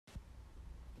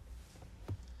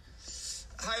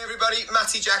Hi everybody,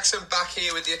 Matty Jackson back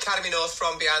here with the Academy North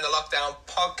From Behind the Lockdown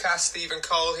podcast. Stephen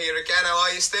Cole here again. How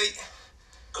are you, Steve?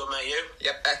 Good, mate, you?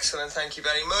 Yep, excellent, thank you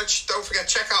very much. Don't forget,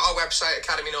 check out our website,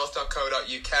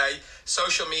 academynorth.co.uk,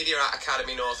 social media at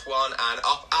Academy North 1, and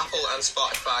Apple and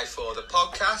Spotify for the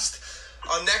podcast.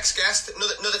 Our next guest,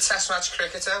 another test match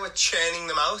cricketer. We're churning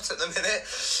them out at the minute.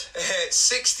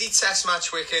 60 test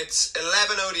match wickets,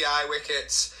 11 ODI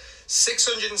wickets,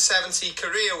 670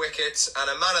 career wickets, and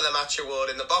a Man of the Match award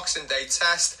in the Boxing Day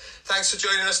Test. Thanks for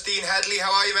joining us, Dean Headley.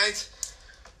 How are you, mate?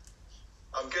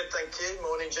 I'm good, thank you.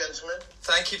 Morning, gentlemen.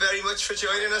 Thank you very much for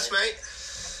joining us, mate.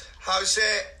 How's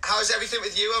everything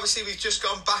with you? Obviously, we've just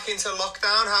gone back into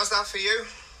lockdown. How's that for you?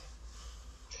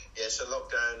 Yeah, so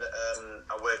lockdown,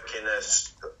 I work in a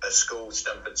school,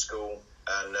 Stamford School,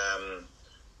 and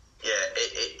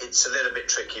it's a little bit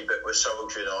tricky, but we're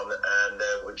soldiering on, and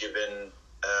we're giving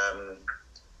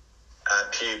our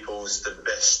pupils the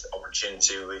best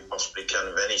opportunity we possibly can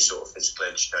of any sort of physical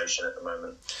education at the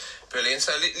moment. Brilliant.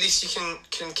 So at least you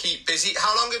can keep busy.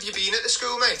 How long have you been at the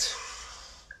school, mate?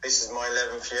 This is my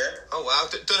 11th year. Oh wow,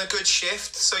 done a good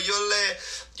shift. So you'll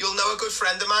know a good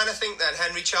friend of mine, I think, then,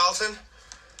 Henry Charlton.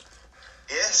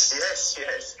 Yes.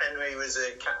 Henry was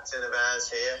a captain of ours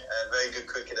here, a very good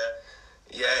cricketer.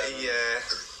 Yeah, he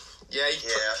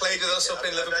played with us up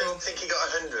in Liverpool. I don't think he got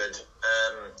 100.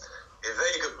 He's a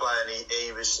very good player, and he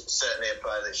was certainly a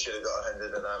player that should have got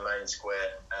 100 in our main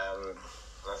square. I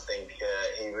think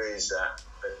he rues that.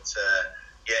 But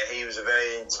he was a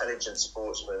very intelligent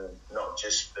sportsman, not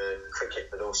just for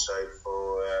cricket, but also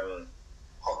for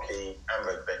hockey and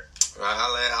rugby.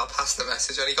 Right, I'll pass the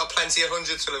message on. He got plenty of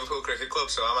hundreds for Liverpool Cricket Club,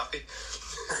 so I'm happy.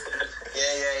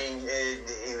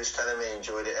 He was telling me he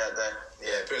enjoyed it out there.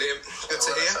 Yeah, brilliant. Good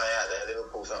to hear. When I say out there,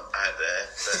 Liverpool's not out there.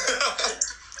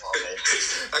 But,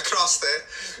 across there.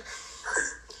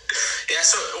 Yeah,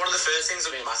 so one of the first things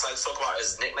that me and Matt like to talk about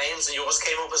is nicknames, and yours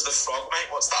came up as the Frog, mate.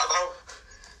 What's that about?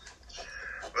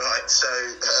 Right, so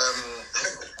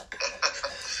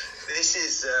this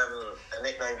is a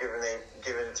nickname given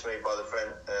to me by the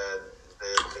players,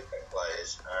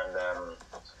 and I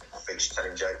was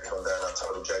telling jokes one day, and I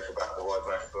told a joke about the wide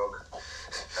mouth frog.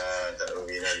 Don't know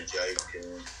if you know the joke.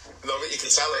 And no, but you can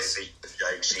tell us.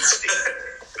 Jokes, you stick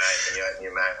and you open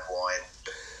your mouth wide.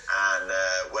 And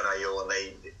when I yawn,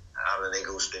 Alan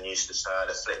Eggleston used to say I had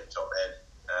a flip top head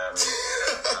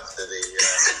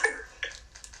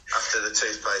after the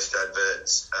toothpaste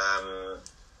adverts.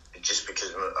 Just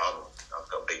because I've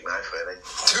got a big mouth, really.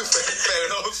 Fair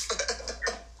enough.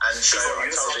 And so I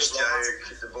told this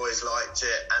joke, the boys liked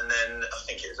it, and then I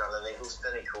think it was Alan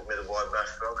Eggleston, he called me the wide mouth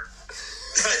frog.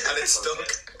 And it stuck.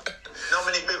 Not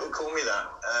many people call me that.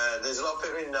 There's a lot of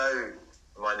people who know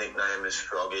my nickname is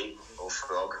Froggy or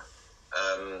Frog,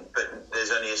 but there's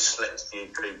only a select few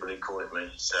people who call it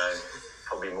me, so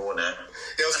probably more now.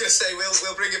 Yeah, I was going to say,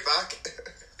 we'll bring it back.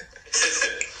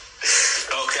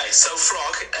 Okay, so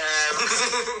Frog,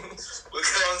 we'll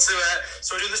go on to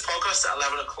so we're doing this podcast at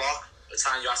 11 o'clock, the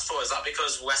time you asked for. Is that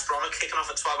because West Brom are kicking off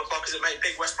at 12 o'clock? Is it, mate,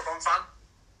 big West Brom fan?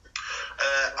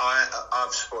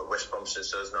 I've supported West Brom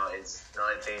since I was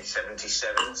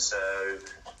 1977, so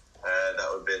that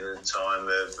would have been the time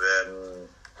of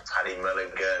Paddy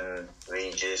Mulligan,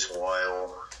 Regis,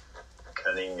 Weil,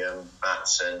 Cunningham,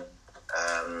 Batson,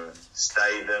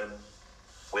 Statham,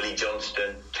 Willie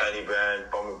Johnston, Tony Brown,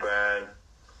 Bomber Brown,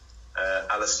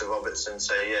 Alistair Robertson.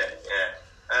 So I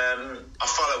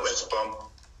follow West Brom,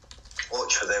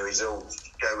 watch for their results,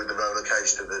 go with the roller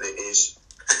coaster that it is.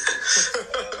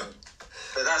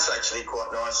 But that's actually quite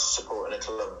nice, supporting a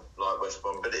club like West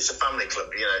Brom. But it's a family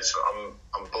club, you know. So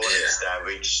I'm born in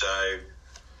Stourbridge, so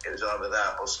it was either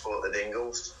that or support the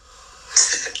Dingles.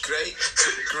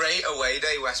 Great away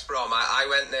day, West Brom. I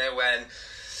went there when,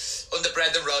 under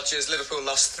Brendan Rodgers, Liverpool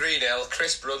lost 3-0.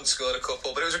 Chris Brunt scored a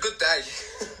couple, but it was a good day.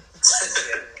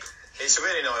 It's a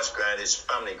really nice ground. It's a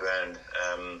family ground,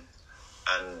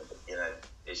 and you know,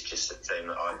 it's just a team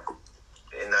that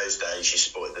in those days, you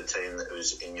supported the team that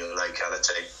was in your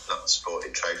locality, not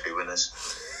supported trophy winners.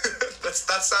 That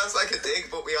sounds like a dig,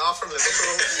 but we are from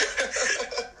Liverpool.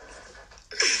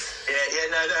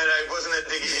 No, it wasn't a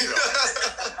dig at you, right?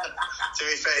 To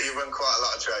be fair, you won quite a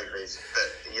lot of trophies, but,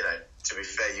 you know, to be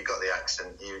fair, you got the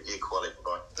accent, you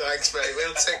qualify. Thanks, mate.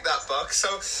 We'll tick that box.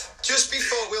 So, just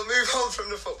before we'll move on from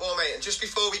the football, mate, and just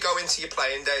before we go into your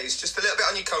playing days, just a little bit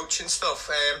on your coaching stuff.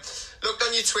 Looked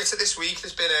on your Twitter this week.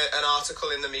 There's been an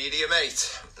article in the media,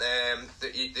 mate,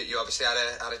 that you obviously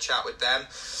had a chat with them,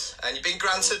 and you've been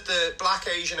granted the Black,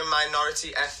 Asian, and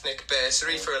Minority Ethnic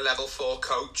Bursary for a Level 4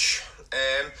 coach.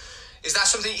 Is that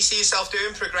something you see yourself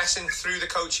doing, progressing through the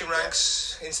coaching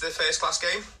ranks into the first class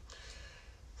game?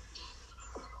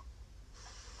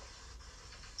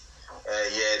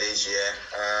 Yeah, it is, yeah.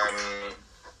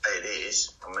 It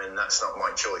is. I mean, that's not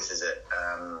my choice, is it?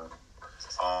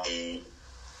 I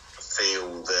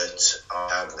feel that I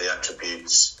have the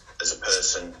attributes as a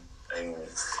person and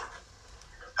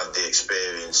have the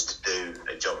experience to do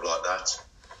a job like that.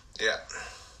 Yeah.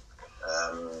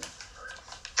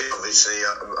 Obviously,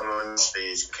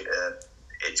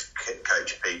 it's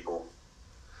coach people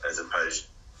as opposed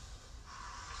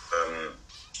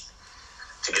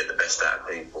to get the best out of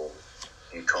people.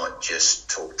 You can't just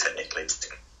talk technically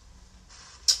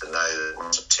to know that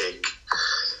once a tick.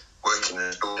 Working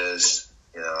in schools,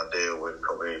 I deal with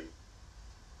probably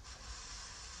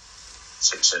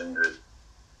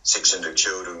 600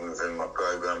 children within my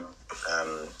programme,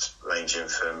 ranging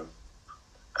from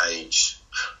age,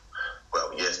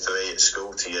 year 3 at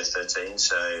school to year 13.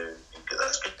 So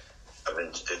that's good,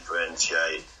 having to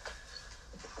differentiate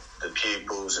the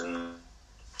pupils and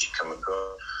you come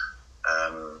across.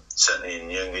 Certainly in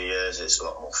younger years, it's a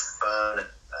lot more fun,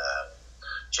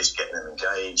 just getting them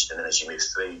engaged. And then as you move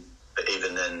through, but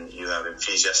even then, you have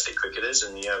enthusiastic cricketers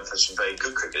and you have some very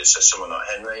good cricketers. So someone like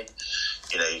Headley,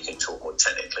 you can talk more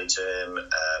technically to him.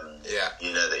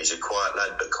 You know that he's a quiet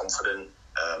lad but confident.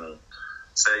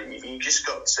 So you just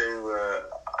got to.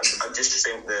 I just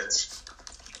think that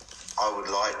I would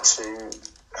like to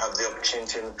have the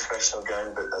opportunity in the professional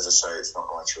game, but as I say, it's not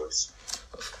my choice.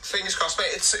 Fingers crossed,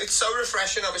 mate. It's so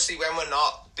refreshing, obviously, when we're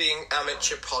not being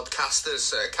amateur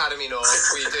podcasters. Academy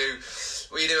North,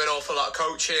 we do an awful lot of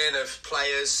coaching of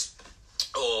players,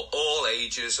 or all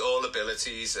ages, all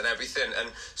abilities, and everything. And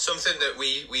something that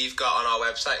we've got on our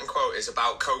website and quote is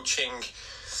about coaching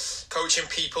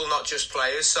people, not just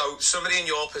players. So somebody in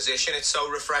your position, it's so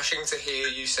refreshing to hear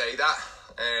you say that.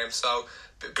 So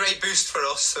great boost for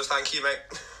us. So thank you, mate.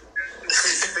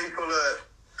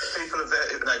 People are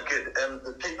very good.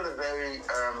 The people are very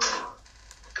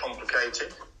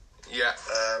complicated. Yeah.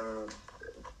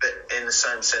 But in the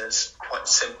same sense, quite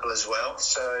simple as well.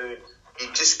 So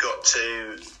you just got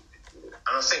to, and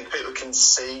I think people can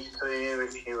see through you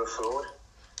if you're a fraud.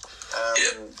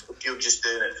 If you're just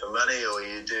doing it for money or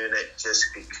you're doing it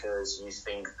just because you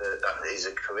think that is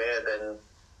a career, then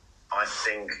I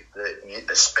think that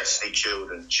especially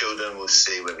children will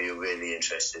see whether you're really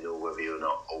interested or whether you're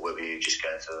not, or whether you're just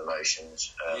going through the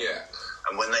motions.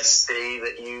 And when they see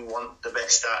that you want the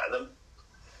best out of them,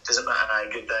 doesn't matter how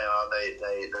good they are,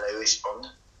 they respond.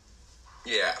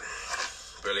 Yeah,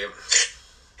 brilliant.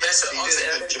 Yeah, so you're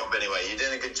doing a good job anyway. You're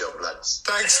doing a good job, lads.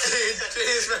 Thanks, dude.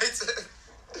 Cheers, mate.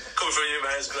 Coming from you,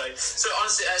 mate, it's great. So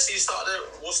honestly, so you started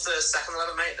at Worcester second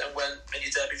 11, mate, and when you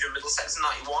debuted for Middlesex in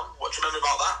 91. What do you remember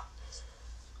about that?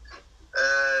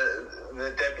 The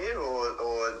debut or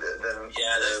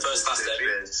the first class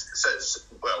debut. So,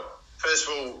 first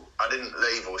of all, I didn't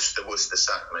leave Worcester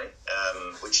sacked me,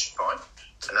 which is fine.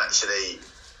 And actually,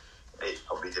 it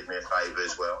probably did me a favour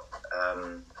as well.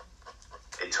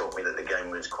 It taught me that the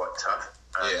game was quite tough.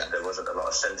 There wasn't a lot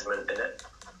of sentiment in it.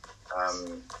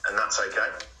 And that's okay.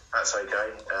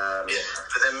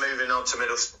 But then moving on to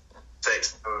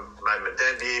Middlesex, made my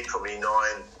debut, probably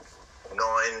nine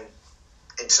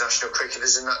international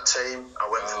cricketers in that team. I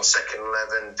went from second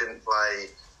 11,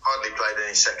 hardly played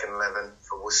any second 11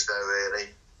 for Worcester really,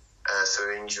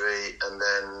 through injury, and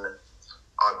then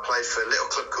I played for a little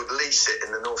club called Leaset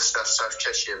in the South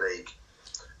Cheshire League.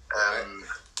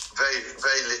 Very,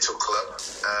 very little club,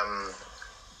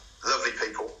 lovely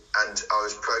people, and I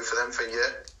was pro for them for a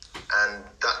year, and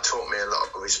that taught me a lot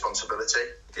of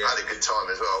responsibility. I had a good time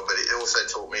as well, but it also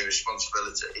taught me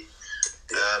responsibility.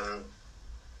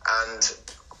 And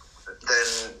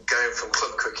then going from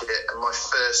club cricket, and my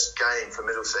first game for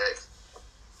Middlesex,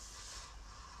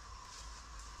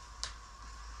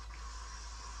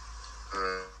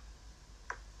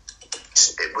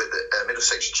 with the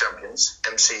Middlesex champions,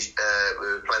 we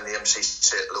were playing the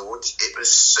MCC at Lords. It was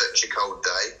such a cold day.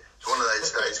 It was one of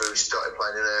those days where we started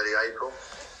playing in early April.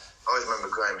 I always remember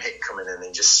Graham Hick coming in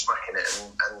and just smacking it,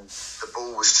 and the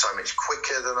ball was so much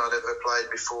quicker than I'd ever played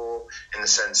before, in the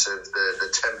sense of the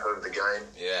tempo of the game.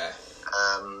 Yeah.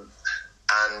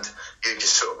 And you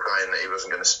just sort of praying that he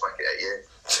wasn't going to smack it at you.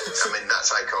 I mean, that's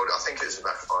how cold. I think it was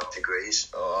about 5 degrees.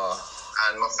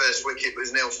 And my first wicket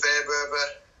was Neil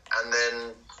Fairbrother, and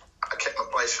then I kept my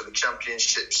place for the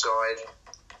championship side,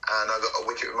 and I got a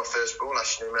wicket with my first ball,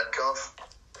 Ashley Metcalf.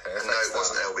 And no, it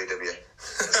wasn't LBW.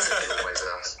 Always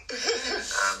ask.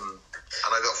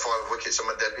 And I got 5 wickets on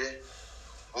my debut.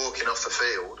 Walking off the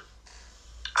field,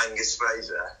 Angus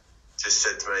Fraser just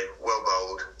said to me, "Well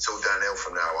bowled, it's all downhill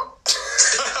from now on."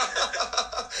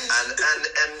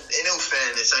 and in all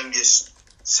fairness, Angus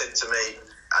said to me,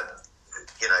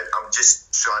 I'm just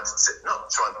not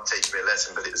trying to teach me a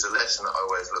lesson, but it was a lesson that I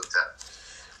always looked at.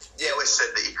 He always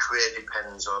said that your career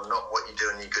depends on not what you do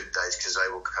on your good days, because they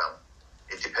will come.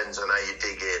 It depends on how you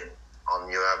dig in on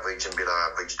your average and below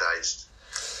average days.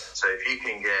 So if you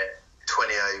can get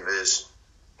 20 overs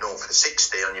north of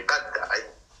 60 on your bad day,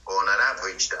 or on an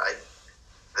average day,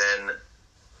 then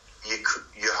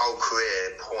your whole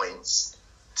career points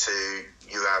to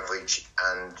your average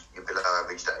and your below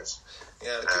average days.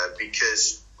 Yeah.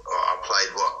 Because I played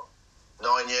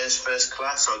 9 years first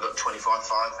class, so I got 25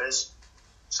 fifers.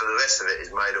 So the rest of it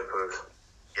is made up of,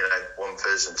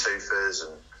 1-fers and 2-fers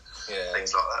and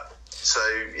things like that. So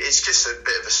it's just a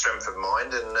bit of a strength of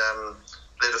mind, and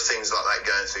little things like that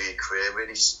going through your career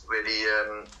really,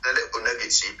 they're little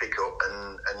nuggets that you pick up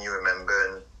and you remember.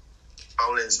 And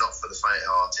bowling's not for the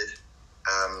faint-hearted,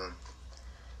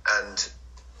 and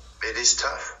it is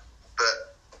tough,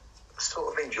 but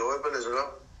sort of enjoyable as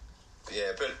well.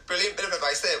 Yeah, brilliant bit of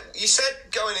advice there. You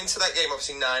said going into that game,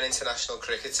 obviously 9 international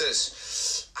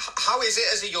cricketers. How is it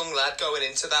as a young lad going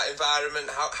into that environment?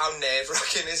 How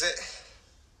nerve-wracking is it?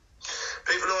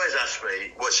 People always ask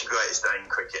me, what's your greatest day in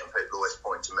cricket? And people always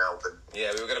point to Melbourne.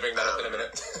 Yeah, we were going to bring that up in a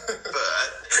minute.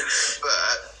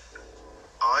 but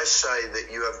I say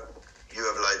that you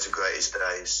have loads of greatest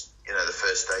days. The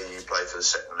first day you play for the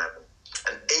second 11.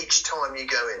 And each time you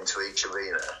go into each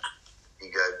arena,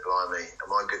 you go, blimey,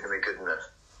 am I going to be good enough?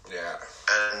 Yeah.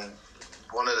 And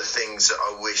one of the things that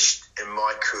I wished in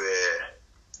my career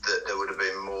that there would have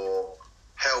been more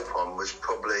help on was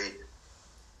probably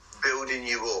building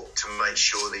you up to make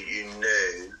sure that you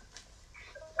knew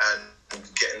and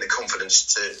getting the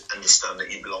confidence to understand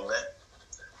that you belong there,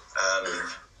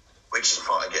 which is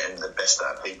part of getting the best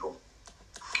out of people.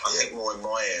 I think more in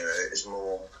my era, it was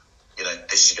more,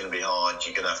 this is going to be hard,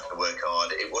 you're going to have to work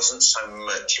hard. It wasn't so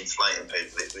much inflating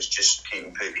people, it was just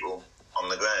keeping people on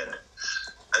the ground.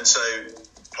 And so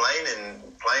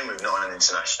playing with 9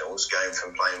 internationals, going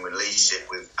from playing with leadership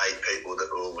with 8 people that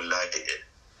were all related,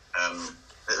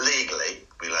 legally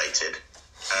related,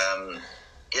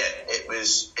 it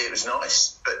was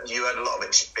nice. But you had a lot of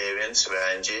experience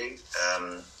around you,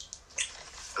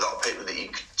 a lot of people that you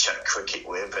could chat cricket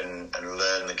with and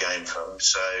learn the game from.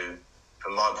 So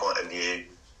from my point of view,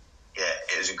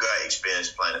 it was a great experience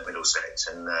playing at Middlesex,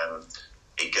 and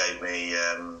it gave me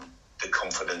the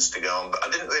confidence to go on. But I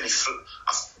didn't really.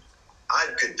 I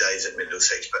had good days at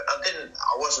Middlesex, but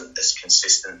I wasn't as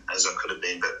consistent as I could have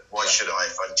been. But why should I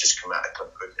if I'd just come out of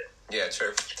club cricket? Yeah,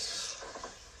 true.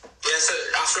 Yeah, so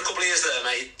after a couple of years there,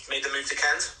 made the move to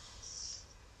Kent.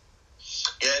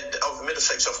 Yeah,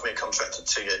 Middlesex offered me a contract at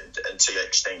 2-year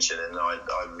extension, and I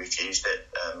refused it.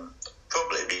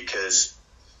 Probably because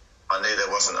I knew there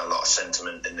wasn't a lot of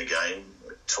sentiment in the game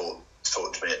taught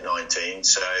to me at 19.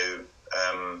 So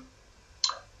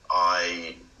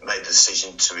I made the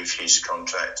decision to refuse the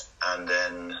contract and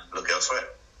then look elsewhere.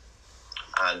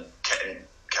 And Kent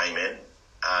came in,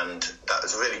 and that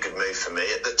was a really good move for me.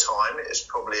 At the time, it was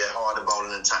probably a harder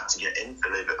bowling attack to get in,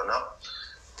 believe it or not.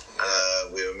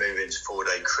 We were moving to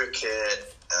 4-day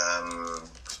cricket.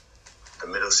 The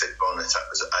Middlesex bowling attack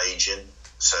was aging.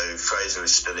 So Fraser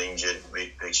was still injured.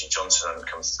 Richard Johnson hadn't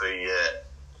come through yet.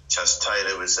 Chas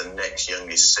Taylor was the next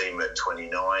youngest seamer at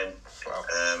 29.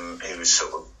 Wow. He was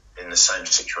sort of in the same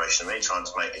situation as me, trying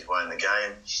to make his way in the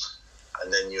game.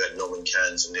 And then you had Norman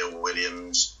Cairns and Neil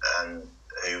Williams, and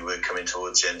who were coming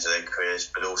towards the end of their careers.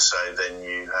 But also then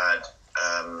you had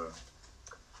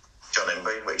John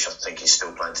Embry, which I think he's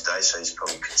still playing today, so he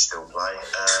probably could still play.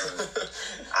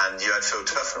 And you had Phil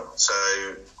Tufnell. So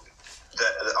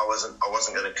I wasn't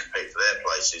going to compete for their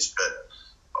places, but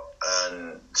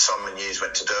Simon Hughes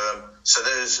went to Durham. So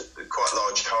there's quite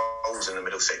large holes in the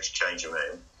Middlesex changing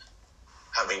room.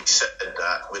 Having said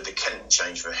that, with the Kent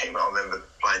change room, I remember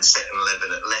playing second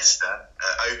 11 at Leicester,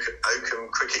 Oakham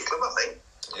Cricket Club, I think.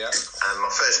 Yeah. And my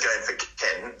first game for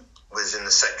Kent was in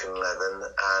the second 11,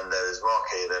 and there was Mark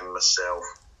Healy, myself,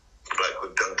 a bloke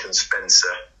called Duncan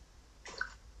Spencer.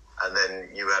 And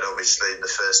then you had, obviously, the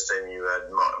first team, you had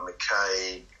Martin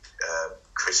McKay,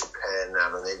 Chris Penn,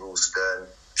 Alan Eggleston,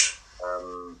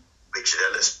 Richard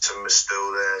Ellison was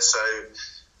still there. So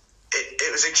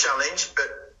it was a challenge, but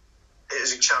it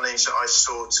was a challenge that I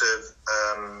sort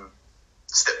of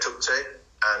stepped up to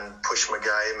and pushed my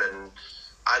game, and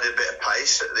I had a bit of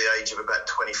pace at the age of about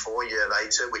 24 a year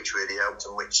later, which really helped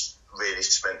and which really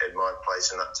cemented my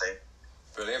place in that team.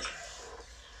 Brilliant.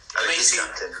 And a good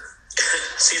captain.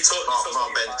 So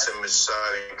Mark Benton was so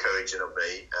encouraging of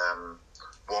me,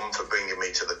 one, for bringing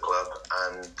me to the club,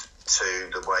 and two,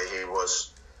 the way he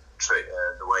was,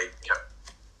 the way he kept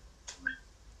me.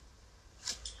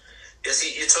 Yes,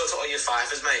 you talked about your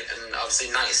fifers, mate, and obviously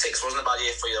 96 wasn't a bad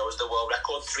year for you. That was the world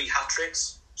record, 3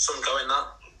 hat-tricks. Some go in that.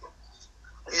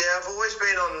 Yeah, I'm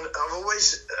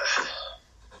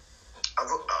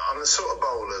the sort of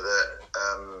bowler that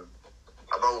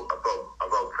I bowl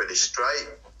pretty straight.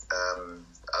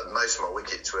 Most of my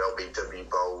wickets were LBW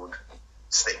bowled,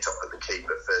 snicked off at the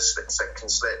keeper, first slip, second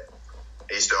slip.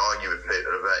 I used to argue with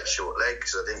people about short leg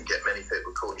because I didn't get many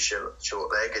people caught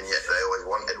short leg, and yet they always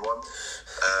wanted one.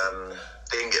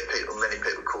 Didn't get many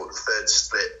people caught the third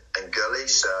slip and gully,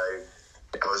 so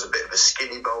I was a bit of a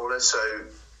skinny bowler. So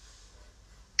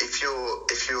if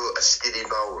you're a skinny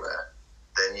bowler,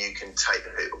 then you can take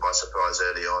people by surprise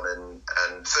early on.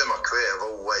 And through my career, I've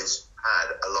always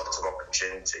had a lot of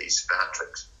opportunities for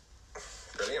hat-tricks.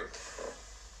 Brilliant.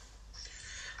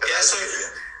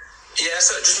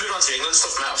 So just moving on to England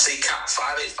stuff, mate. Obviously, cap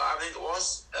 585, I think it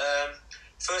was.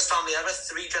 First family ever,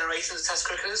 3 generations of Test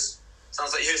cricketers.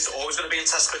 Sounds like you're always going to be in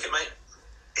Test cricket, mate.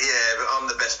 Yeah, but I'm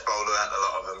the best bowler out of a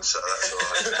lot of them, so that's all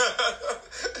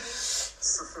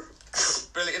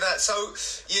right. Brilliant. So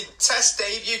your Test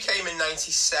debut came in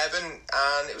 97,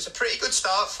 and it was a pretty good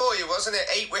start for you, wasn't it?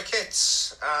 8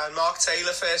 wickets, and Mark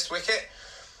Taylor first wicket.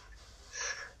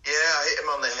 Yeah, I hit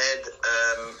him on the head.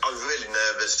 I was really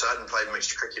nervous. I hadn't played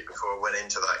much cricket before I went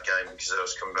into that game because I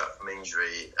was coming back from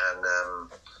injury. And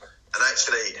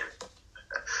actually,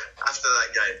 after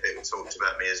that game, people talked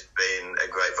about me as being a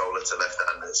great bowler to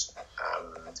left-handers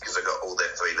because I got all their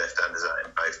 3 left-handers out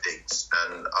in both digs,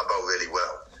 and I bowl really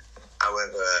well.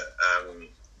 However,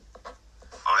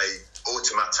 I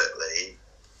automatically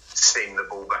seamed the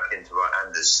ball back into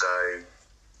right-handers, so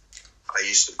I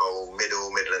used to bowl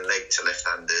middle and leg to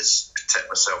left-handers, protect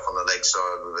myself on the leg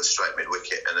side with a straight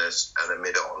mid-wicket and a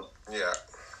mid-on. Yeah.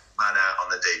 Man out on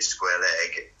the deep square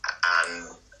leg and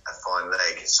a fine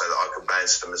leg so that I could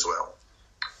bounce them as well.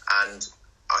 And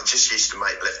I just used to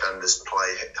make left-handers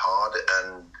play hard,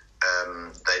 and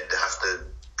they'd have to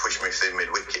push me through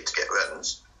mid-wicket to get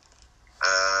runs.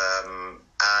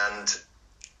 And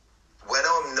when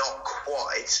I'm not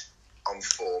quite on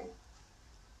form,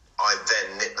 I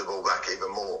then nipped the ball back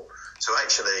even more. So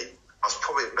actually, I was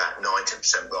probably about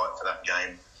 90% right for that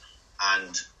game,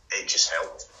 and it just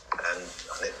helped. And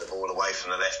I nipped the ball away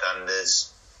from the left-handers,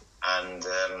 and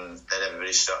then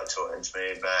everybody started talking to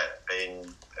me about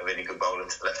being a really good bowler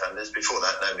to the left-handers. Before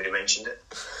that, nobody mentioned it.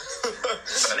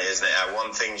 Funny, isn't it? How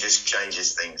one thing just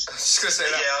changes things. I was just going to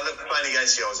say that. Yeah, I loved playing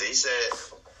against the Aussies.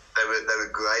 They were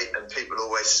great, and people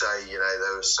always say,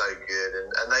 they were so good,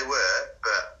 and they were,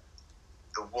 but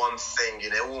the one thing,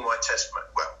 all my I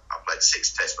played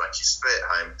 6 test matches, 3 at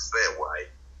home, 3 away,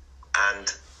 and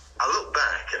I look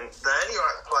back, and they only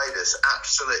outplayed us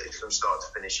absolutely from start to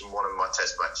finish in one of my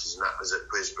test matches, and that was at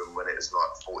Brisbane when it was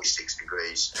like 46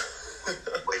 degrees.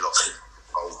 We lost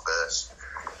bowl first.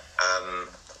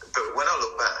 But when I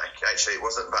look back, actually, it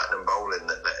wasn't batting and bowling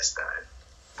that let us down.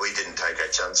 We didn't take our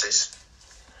chances.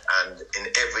 And in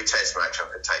every test match, I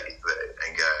could take you through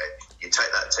and go, you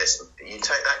take that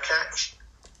catch,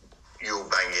 you'll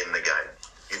bang in the game.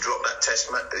 You drop that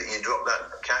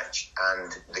catch,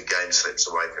 and the game slips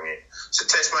away from you. So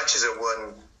test matches are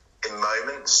won in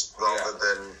moments rather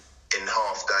than in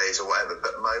half days or whatever,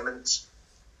 but moments.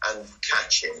 And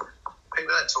catching, people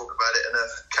don't talk about it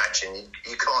enough. Catching,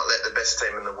 you can't let the best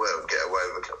team in the world get away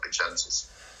with a couple of chances.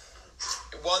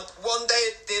 One day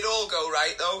it did all go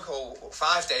right though, or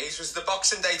 5 days, was the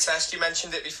Boxing Day test. You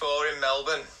mentioned it before in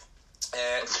Melbourne.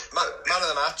 Man of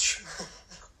the match.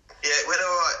 Yeah, it went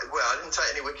all right. Well, I didn't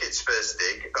take any wickets first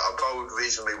dig, but I bowled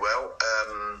reasonably well.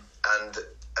 And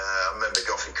I remember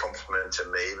Goffey complimented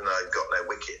me, even though I'd got no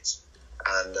wickets.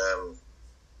 And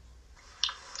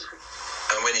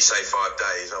when you say 5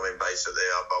 days, I mean, basically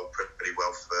I bowled pretty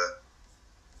well for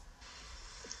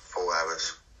 4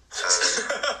 hours.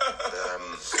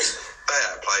 They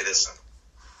outplayed us.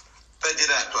 They did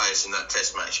outplay us in that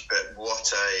test match, but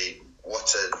what a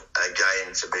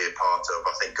game to be a part of.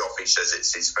 I think Goffey says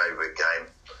it's his favourite game.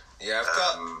 Yeah,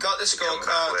 I've got the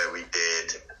scorecard. Where we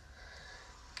did.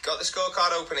 Got the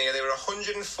scorecard open here. They were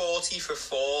 140 for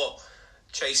 4,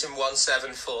 chasing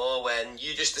 174 when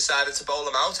you just decided to bowl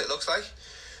them out, it looks like.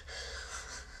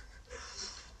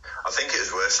 I think it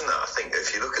was worse than that. I think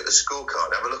if you look at the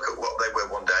scorecard, have a look at what they were,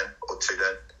 1 down or 2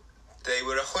 down. They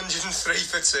were 103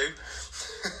 for 2.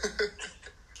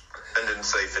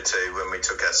 103 for 2 when we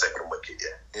took our second wicket,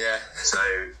 yeah. So,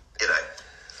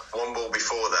 1 ball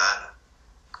before that,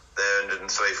 they're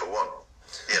 103 for 1, or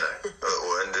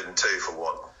 102 for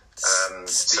 1.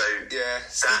 So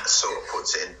that sort of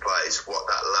puts it in place what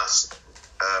that last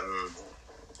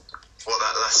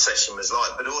session was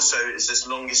like. But also, it's the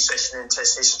longest session in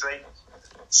Test history.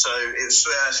 So it was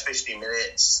 3 hours, 50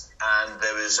 minutes, and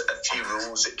there was a few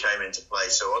rules that came into play.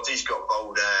 So Aussies got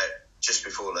bowled out just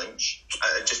before lunch,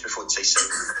 just before tea, so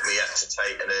we had to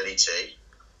take an early tea.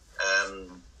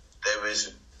 There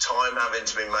was time having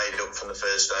to be made up from the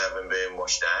first day having been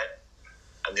washed out,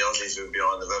 and the Aussies were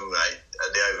behind the run rate,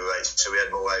 the over rate, so we had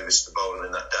more overs to bowl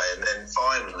in that day. And then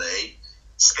finally,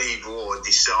 Steve Ward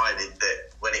decided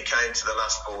that when it came to the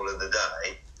last ball of the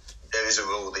day, there is a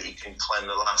rule that you can claim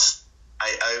the last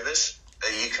 8 overs.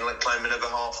 You can claim another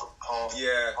half an,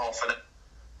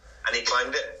 and he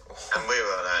claimed it, and we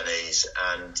were on our knees.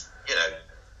 And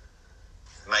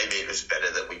maybe it was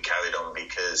better that we carried on,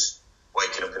 because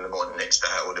waking up in the morning next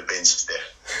day I would have been stiff.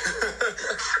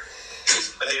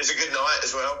 And it was a good night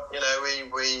as well.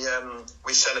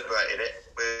 We celebrated it.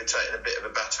 We were taking a bit of a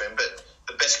battering, but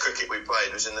the best cricket we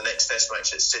played was in the next Test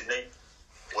match at Sydney,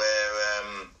 where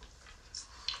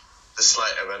the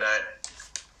Slater ran out,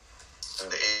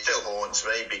 and it still haunts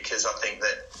me, because I think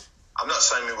that, I'm not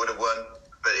saying we would have won,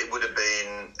 but it would have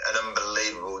been an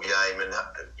unbelievable game. And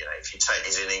if you take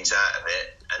his innings out of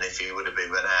it, and if he would have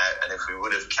been run out, and if we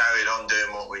would have carried on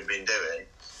doing what we've been doing,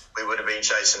 we would have been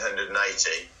chasing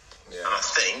 180. Yeah. And I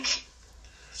think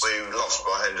we lost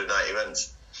by 180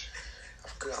 runs.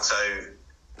 So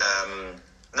no,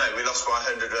 we lost by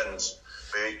 100 runs.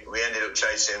 We ended up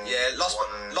chasing... Yeah, lost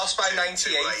by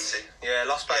 98. Yeah,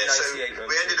 lost by 98 so runs.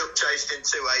 We ended up chasing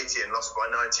 280 and lost by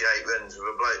 98 runs with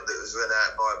a bloke that was run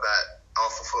out by about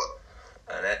half a foot.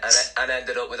 And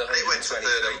ended up with 123. And it went to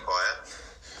third umpire.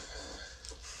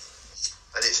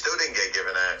 And it still didn't get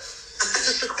given out.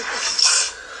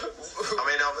 I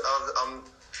mean,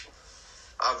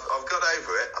 I've got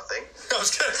over it, I think. I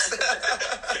was going to say.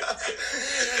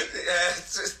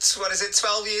 What is it,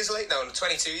 12 years later? No,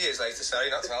 22 years later, sorry,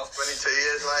 not 12. 22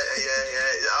 years later, yeah.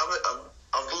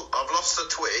 I've lost the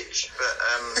twitch, but...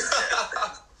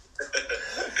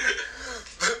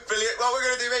 Brilliant. What we're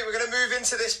going to do, mate, we're going to move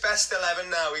into this best 11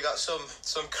 now. We got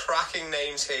some cracking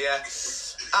names here.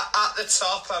 At the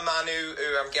top, a man who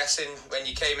I'm guessing, when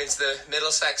you came into the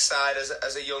Middlesex side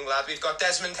as a young lad, we've got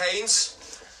Desmond Haynes.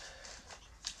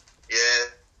 Yeah,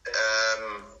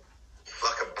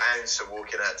 like a bouncer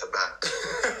walking out to bat.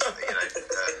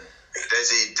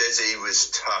 Desi was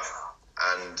tough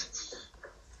and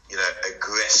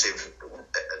aggressive.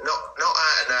 Not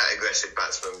out and out aggressive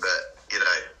batsman, but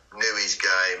knew his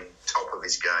game, top of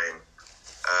his game,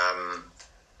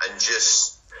 and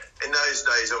just in those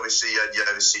days, obviously you had your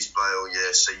overseas player all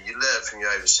year, so you learn from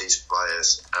your overseas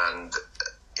players, and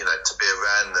to be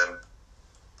around them.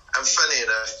 And funny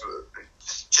enough,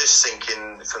 just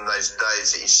thinking from those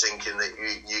days that he's thinking that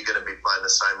you're going to be playing the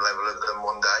same level as them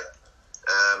one day.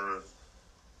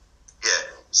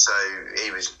 So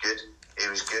he was good.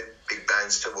 Big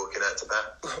bouncer walking out to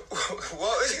bat.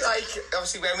 What was he like?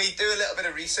 Obviously, when we do a little bit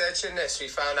of research in this, we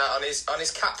found out on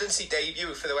his captaincy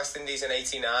debut for the West Indies in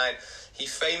 '89, he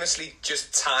famously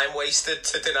just time wasted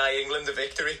to deny England the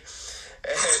victory.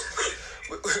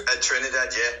 At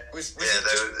Trinidad, yeah. Was he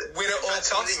just win at all costs?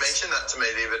 Somebody mentioned that to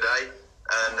me the other day,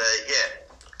 and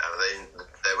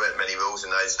there weren't many rules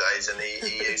in those days, and he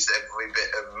used every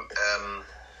bit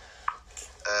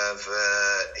of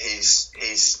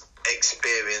his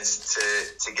experience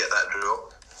to get that draw.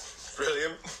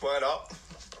 Brilliant. Why not?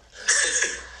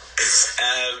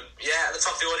 At the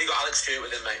top of the order, you got Alex Stewart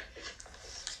with him, mate.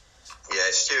 Yeah,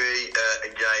 Stewie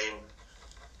again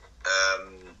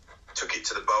took it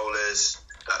to the bowlers.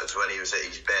 That was when he was at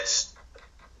his best.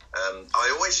 I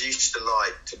always used to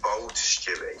like to bowl to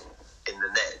Stewie in the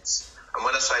nets, and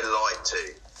when I say like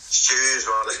to, Stewie's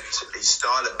his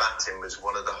style of batting was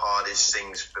one of the hardest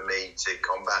things for me to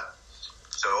combat.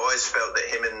 So I always felt that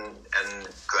him and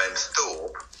Graham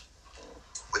Thorpe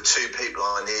were two people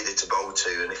I needed to bowl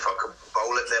to, and if I could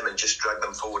bowl at them and just drag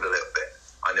them forward a little bit,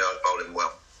 I knew I was bowling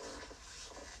well.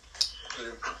 They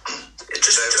were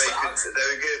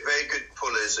very good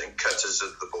pullers and cutters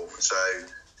of the ball. So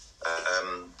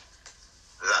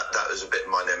that was a bit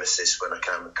my nemesis when I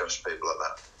came across people like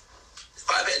that.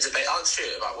 Quite a bit of debate, Alex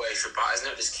Stewart, about where he should bat, isn't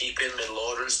it? Just keep him middle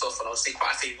order and stuff, and obviously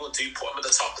quite a few people do put him at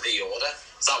the top of the order.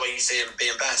 Is that where you see him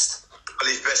being best? Well,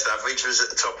 his best average was at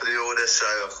the top of the order, so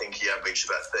I think he averaged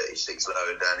about 36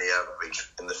 lower down. He averaged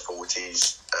in the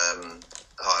 40s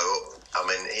higher up. I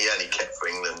mean, he only kept for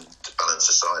England to balance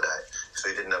the side out, so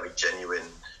he didn't have a genuine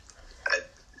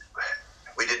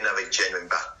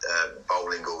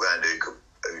bowling all-rounder who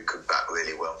could bat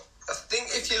really well. I think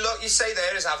if you look, you say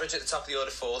there his average at the top of the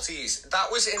order 40s. That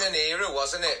was in an era,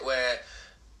 wasn't it, where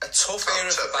a tough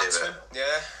era for batsmen.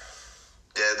 Yeah,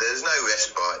 there's no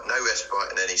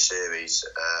respite in any series.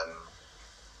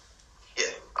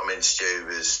 I mean, Stu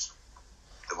was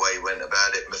the way he went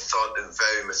about it,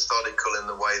 very methodical in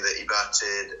the way that he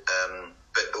batted,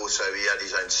 but also he had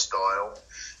his own style.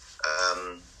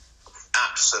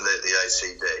 Absolutely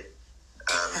OCD.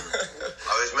 I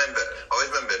always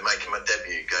remember making my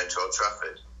debut going to Old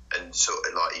Trafford, and sort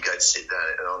of like you go to sit down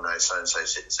and oh no, so and so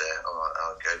sits there. Oh,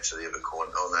 I'll go to the other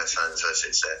corner. Oh no, so and so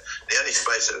sits there. The only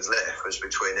space that was left was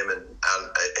between him and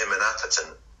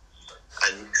Atherton,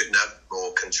 and you couldn't have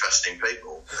more contrasting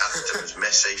people. Atherton was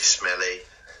messy, smelly,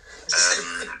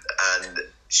 and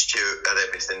Stuart had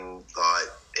everything like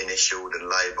initialed and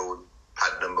labelled.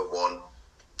 Pad number 1,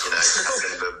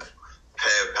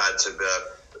 pair of pads of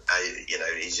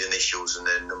his initials and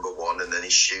then number 1, and then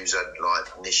his shoes had like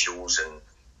initials and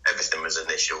everything was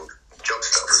initialed. Jock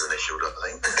stuff was initialed, I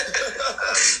think.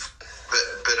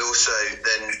 but also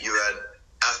then you had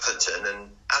Atherton,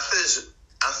 and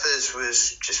Athers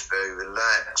was just very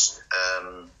relaxed.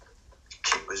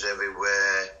 Kick was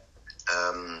everywhere,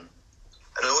 and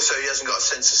also he hasn't got a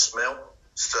sense of smell.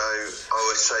 So I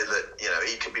always say that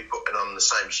he could be putting on the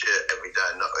same shirt every day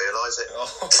and not realise it.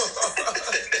 Oh.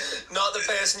 Not the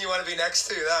person you want to be next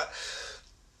to. That.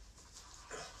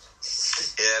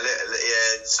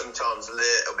 Yeah, sometimes a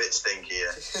little bit stinky.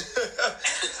 Yeah.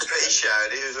 But he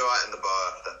showed he was all right in the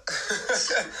bar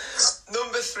after.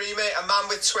 Number 3, mate, a man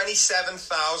with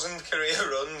 27,000 career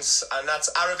runs, and that's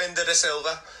Aravinda de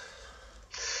Silva.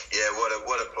 Yeah, what a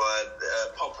player.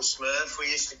 Papa Smurf, we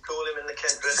used to call him in the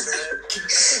Kent dressing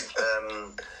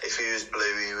room. If he was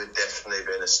blue, he would definitely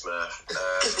been a Smurf.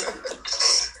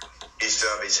 He used to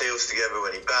have his heels together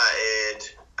when he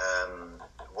batted.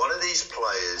 One of these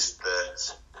players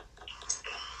that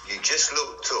you just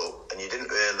looked up and you didn't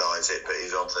realise it, but he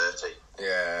was on 30.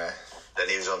 Yeah. Then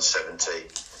he was on 70.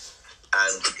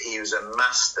 And he was a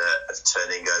master of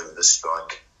turning over the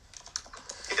strike.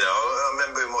 I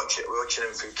remember watching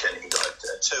him from Kent. He got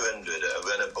a 200 at a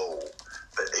runner ball,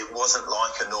 but it wasn't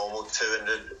like a normal 200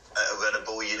 at a runner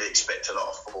ball. You'd expect a lot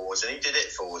of forwards, and he did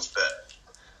it forwards, but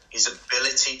his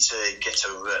ability to get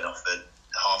a run off a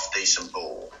half-decent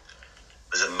ball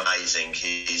was amazing.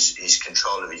 His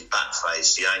control of his bat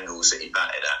face, the angles that he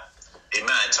batted at. The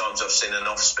amount of times I've seen an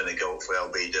off-spinner go up for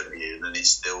LBW, and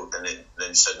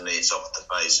then suddenly it's off the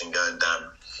face and going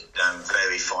down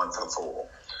very fine for 4.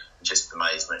 Just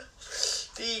amazed me.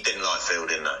 Didn't like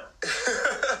fielding though.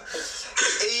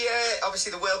 He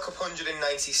obviously the World Cup 100 in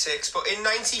 '96, but in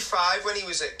 '95 when he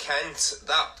was at Kent,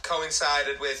 that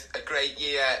coincided with a great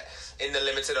year in the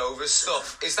limited overs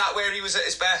stuff. Is that where he was at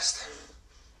his best?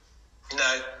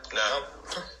 No.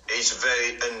 He's a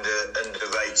very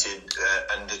underrated,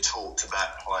 under-talked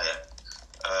about player.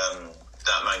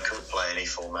 That man could play any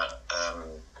format.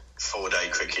 4-day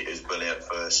cricket is brilliant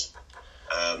for us.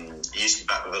 He used to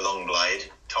bat with a long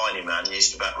blade, tiny man. He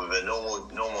used to bat with a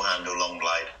normal handle long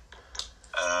blade.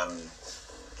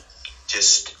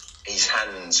 Just his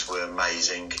hands were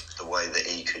amazing, the way that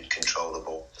he could control the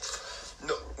ball.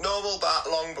 No, normal bat,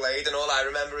 long blade, and all I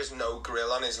remember is no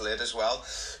grill on his lid as well.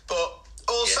 But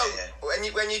also, when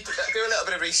you do a little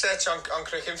bit of research on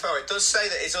Cricinfo, it does say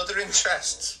that his other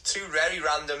interests, 2 very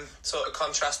random sort of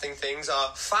contrasting things,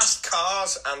 are fast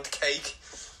cars and cake.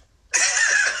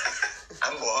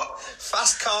 And what?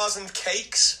 Fast cars and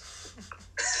cakes.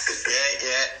 Yeah.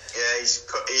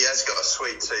 He has got a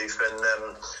sweet tooth, and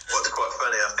what's quite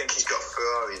funny, I think he's got a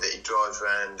Ferrari that he drives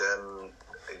around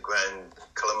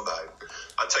Colombo.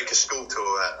 I take a school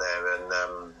tour out there,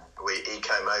 and he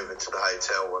came over to the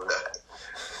hotel one day,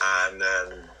 and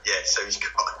so he's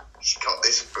got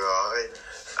this Ferrari,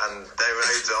 and their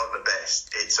roads aren't the best.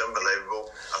 It's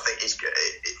unbelievable. I think it's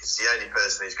the only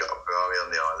person who's got a Ferrari on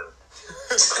the island.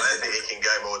 I don't think he can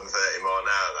go more than 30 mile an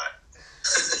hour though.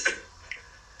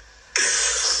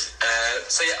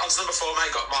 On to number 4,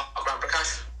 mate, got Mark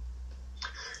Ramprakash.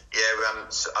 Yeah,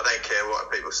 Ramps, I don't care what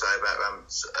people say about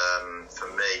Ramps. For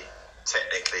me,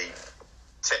 technically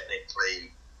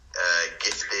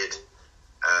gifted,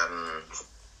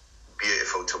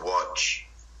 beautiful to watch,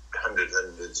 hundreds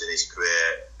in his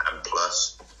career and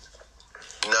plus.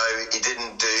 No, he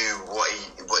didn't do what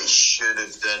he should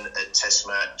have done at Test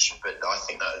match, but I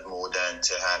think that was more down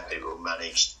to how people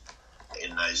managed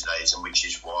in those days, and which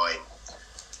is why,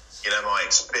 my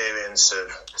experience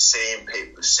of seeing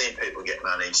people get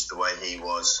managed the way he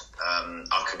was,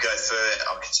 I could go through it.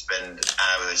 I could spend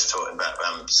hours talking about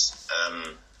Ramps,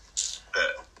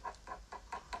 but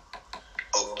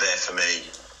up there for me,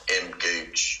 him,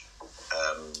 Gooch,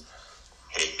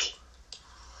 Hick.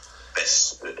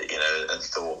 Best, and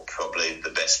thought probably the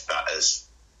best batters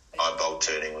I bowled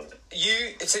to in England.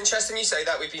 It It's interesting you say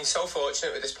that. We've been so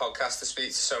fortunate with this podcast to speak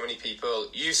to so many people.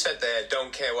 You said there,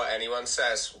 don't care what anyone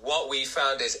says. What we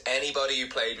found is anybody who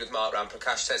played with Mark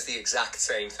Ramprakash says the exact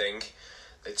same thing.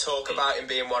 They talk about him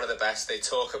being one of the best. They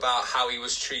talk about how he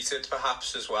was treated,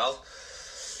 perhaps, as well.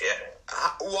 Yeah.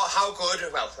 How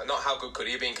good, well, not how good could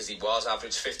he have been, because he was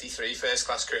average 53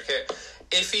 first-class cricket.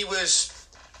 If he was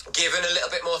given a little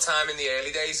bit more time in the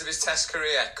early days of his Test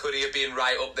career, could he have been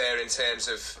right up there in terms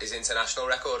of his international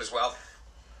record as well?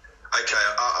 Okay,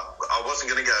 I wasn't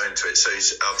going to go into it, so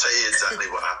I'll tell you exactly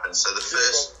what happened. So the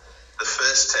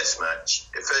first Test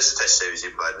match, the first Test series he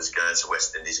played was going to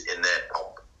West Indies in their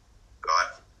pomp,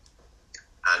 right?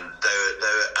 And they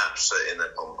were absolutely in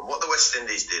their pomp. And what the West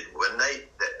Indies did when they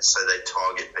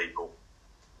target people,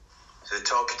 so they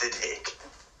targeted Hick,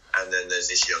 and then there's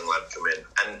this young lad come in,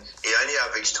 and he only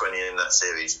averaged 20 in that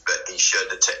series, but he showed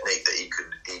the technique that he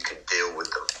could deal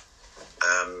with them.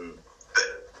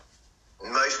 But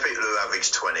most people who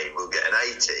average 20 will get an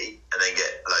 80 and then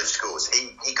get low scores.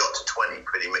 He got to 20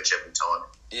 pretty much every time.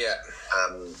 Yeah.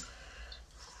 And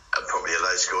probably a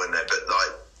low score in there, but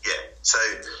yeah. So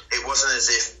it wasn't as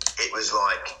if it was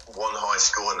like one high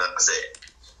score and that was it.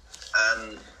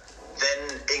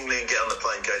 Then England get on the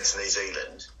plane, go to New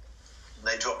Zealand, and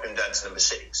they drop him down to number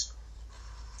 6.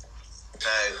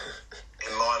 Now,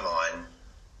 in my mind,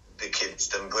 the kid's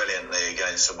done brilliantly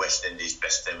against the West Indies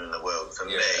best team in the world. For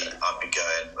me, I'd be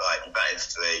going, right, you're batting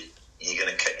 3, you're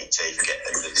going to cut your teeth, get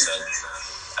Henderson,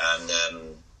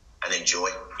 and enjoy.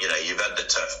 You know, you've had the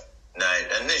tough. Now,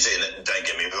 and New Zealand, don't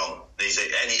get me wrong,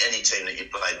 any team that you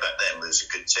played back then was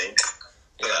a good team.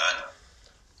 But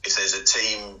if there's a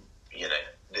team, you know,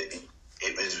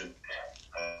 it was,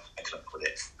 how can I put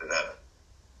it, without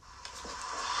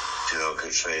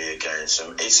derogatory against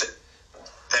them,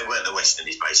 they weren't the West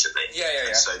Indies, basically. Yeah.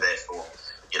 And so therefore,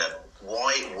 you know,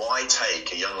 why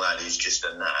take a young lad who's just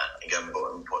done that and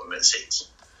go and put him at 6?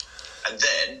 And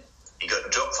then he got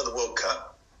dropped for the World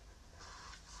Cup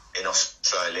in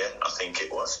Australia, I think it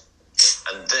was.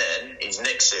 And then his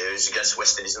next series against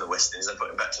West Indies and the West Indies, they put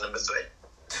him back to number 3.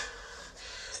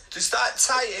 Does that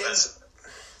tie in?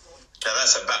 Now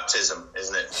that's a baptism,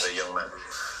 isn't it, for a young man?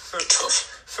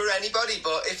 For anybody,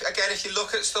 but if you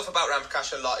look at stuff about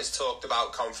Ramprakash, a lot is talked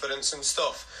about confidence and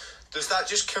stuff. Does that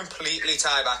just completely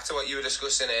tie back to what you were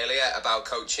discussing earlier about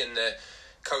coaching the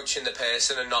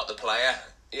person and not the player?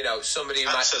 You know, somebody who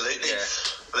absolutely. Might,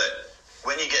 yeah. Look,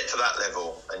 when you get to that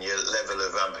level and your level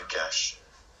of Ramprakash,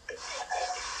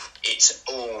 it's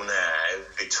all now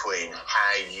between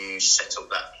how you set up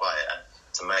that player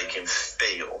to make him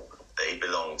feel that he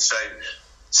belongs. So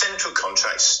central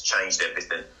contracts changed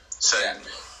everything. So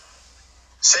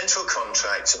central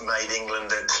contract made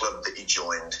England a club that you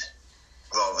joined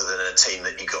rather than a team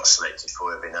that you got selected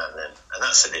for every now and then. And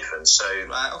that's the difference. So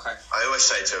I always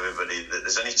say to everybody that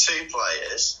there's only 2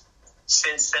 players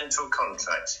since central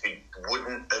contracts who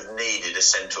wouldn't have needed a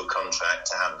central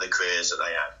contract to have the careers that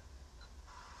they had.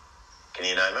 Can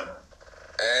you name them?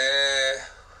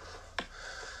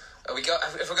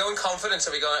 If we're going confidence,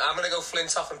 I'm going to go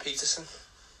Flintoff and Peterson.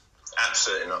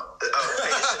 Absolutely not.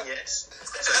 Peterson, yes.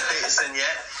 So Peterson,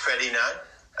 yeah. Freddie, no.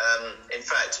 In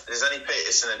fact, there's only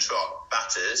Peterson and Trott,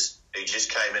 batters, who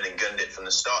just came in and gunned it from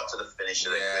the start to the finish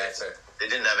of their career. They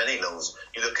didn't have any lulls.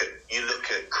 You look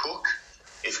at Cook.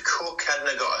 If Cook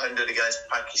hadn't got 100 against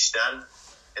Pakistan,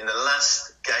 in the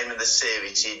last game of the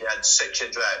series, he'd had such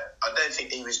a drought. I don't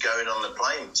think he was going on the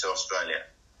plane to Australia.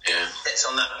 Yeah. Gets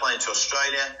on that plane to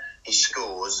Australia, he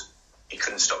scores. He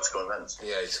couldn't stop scoring runs.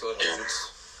 Yeah, he scored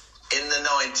hundreds. In the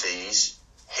 90s,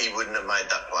 he wouldn't have made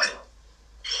that plane.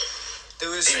 He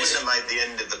wouldn't have made the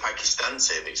end of the Pakistan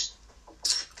series.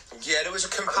 Yeah, there was a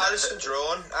comparison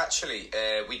drawn, actually.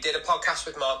 We did a podcast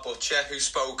with Mark Butcher, who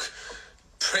spoke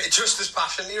just as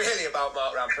passionately, really, about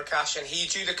Mark Ramprakash, and he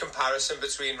drew the comparison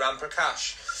between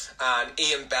Ramprakash and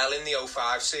Ian Bell in the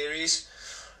 05 series.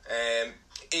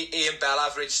 Ian Bell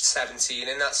averaged 17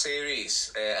 in that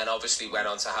series, and obviously went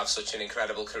on to have such an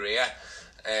incredible career,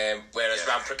 whereas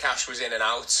Ramprakash was in and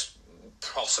out,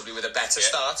 possibly with a better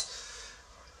start.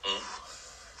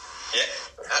 Yeah,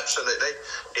 absolutely.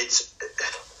 It's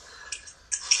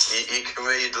you can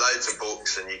read loads of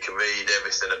books and you can read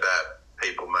everything about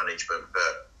people management,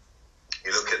 but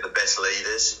you look at the best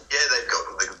leaders, they've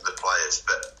got the players,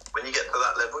 but when you get to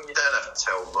that level, you don't have to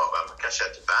tell Mark Ramprakash how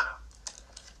to bat.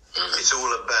 It's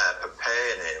all about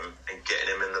preparing him and getting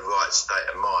him in the right state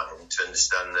of mind to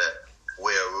understand that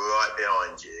we are right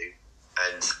behind you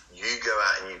and you go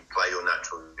out and you play your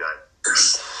natural game.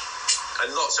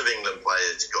 And lots of England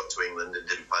players got to England and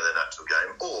didn't play their natural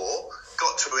game, or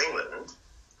got to England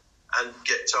and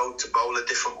get told to bowl a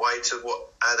different way to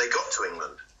how they got to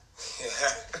England.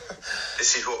 Yeah.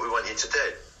 This is what we want you to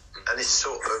do. And it's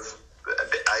sort of a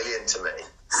bit alien to me.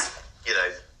 You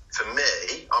know, for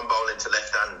me, I'm bowling to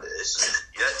left-handers.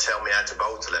 You don't tell me how to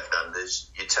bowl to left-handers.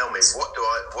 You tell me, what do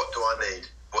I need?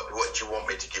 What do you want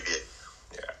me to give you?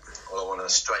 Yeah. Well, I want a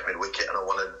straight mid-wicket and I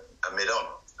want a mid-on.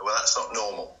 Well, that's not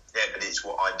normal. Yeah, but it's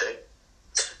what I do.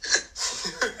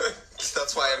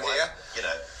 That's why I'm here. You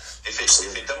know, if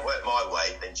it doesn't work my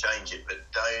way, then change it. But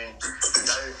don't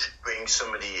bring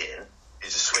somebody in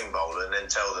who's a swing bowler and then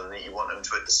tell them that you want them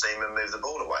to hit the seam and move the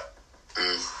ball away.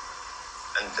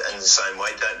 And the same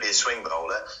way, don't be a swing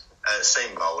bowler,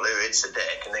 seam bowler who hits the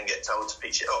deck and then get told to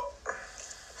pitch it up.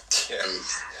 Yeah.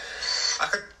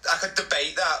 I could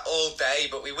debate that all day,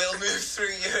 but we will move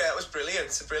through. That was brilliant.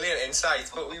 It's a brilliant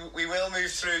insight. But we will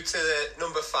move through to the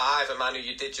number 5, a man who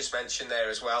you did just mention there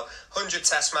as well. 100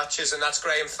 Test matches, and that's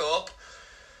Graham Thorpe.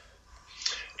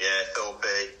 Yeah, Thorpe,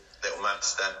 little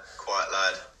master, quiet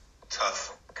lad,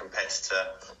 tough competitor.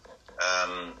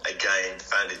 Again,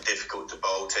 found it difficult to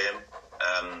bowl to him.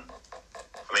 I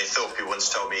mean, Thorpe once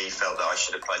told me he felt that I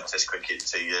should have played Test cricket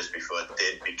 2 years before I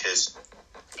did, because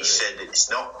he said it's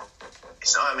not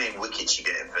how many wickets you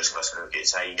get in first class cricket,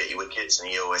 it's how you get your wickets, and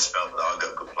he always felt that I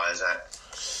got good players out.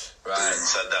 Right. And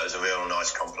so that was a real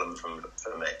nice compliment for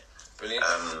me. Brilliant.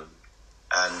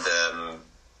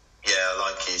 Yeah, I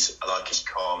like his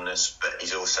calmness, but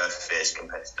he's also a fierce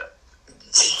competitor. In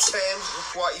terms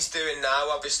of what he's doing now,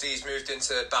 obviously he's moved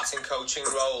into batting coaching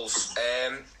roles.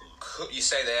 You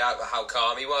say there how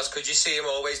calm he was. Could you see him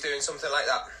always doing something like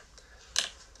that?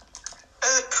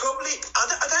 Probably. I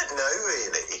don't know,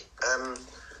 really.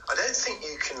 I don't think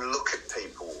you can look at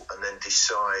people and then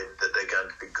decide that they're going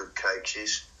to be good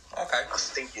coaches. Okay. I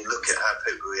think you look at how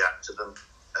people react to them.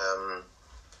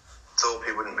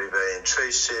 Thorpe wouldn't be very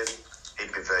intrusive.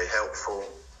 He'd be very helpful.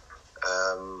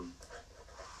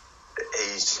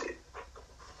 He's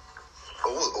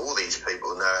all these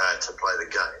people know how to play the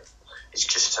game. It's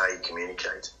just how you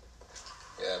communicate.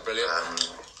 Yeah, brilliant.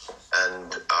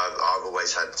 And I've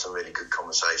always had some really good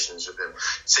conversations with him.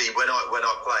 See, when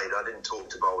I played, I didn't talk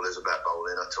to bowlers about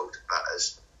bowling. I talked to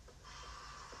batters.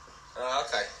 Oh,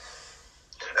 okay.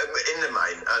 In the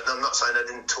main, I'm not saying I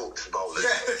didn't talk to bowlers.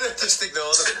 Just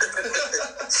ignore them.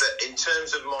 But in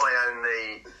terms of my own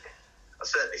need, I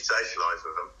certainly socialise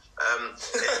with them.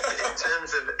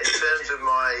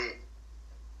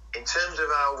 In terms of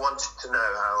how I wanted to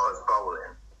know how I was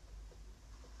bowling,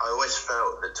 I always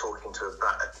felt that talking to a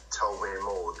batter told me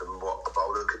more than what a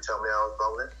bowler could tell me how I was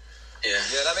bowling.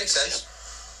 Yeah, that makes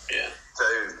sense. Yeah. So,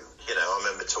 you know, I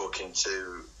remember talking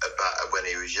to a batter when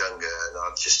he was younger, and I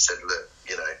just said, look,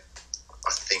 you know,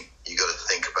 I think you got to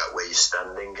think about where you're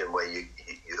standing and where you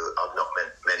I've not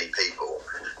met many people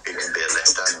who can be a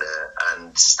left-hander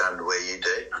and stand where you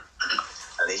do.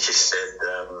 And he just said,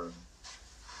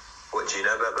 what do you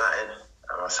know about batting?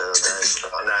 And I said,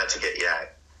 I know how to get you out.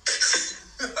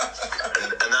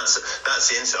 and that's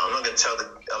the insight. I'm not going to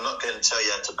tell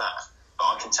you how to bat, but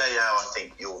I can tell you how I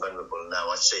think you're vulnerable and how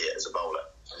I see it as a bowler.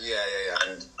 Yeah.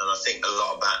 And I think a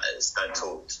lot of batters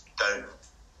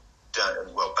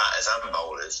batters and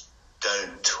bowlers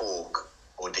don't talk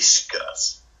or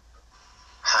discuss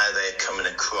how they're coming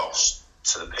across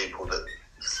to the people that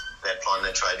they're applying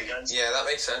their trade against. Yeah, that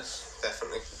makes sense.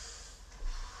 Definitely.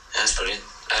 Yeah, that's brilliant.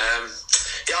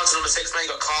 On to number 6, mate. You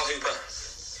got Carl Hooper.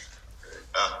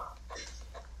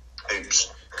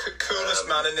 Hoops. Coolest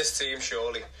man in this team,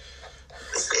 surely.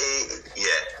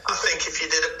 Yeah, I think if you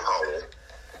did a poll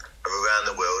around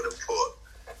the world and put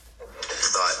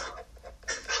like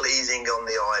pleasing on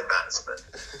the eye batsman,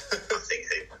 I think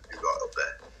he would be right up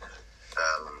there.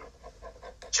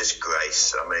 Just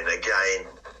grace. I mean, again,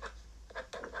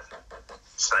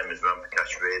 same as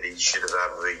Rampakash, really. He should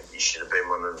have been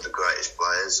one of the greatest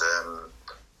players.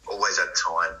 Always had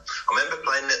time. I remember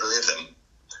playing at Lytham,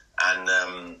 and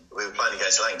we were playing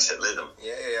against Lancs at Lytham.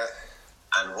 Yeah.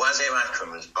 And Wasim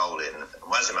Akram was bowling.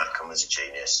 Wasim Akram was a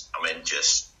genius. I mean,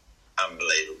 just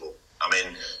unbelievable. I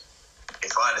mean,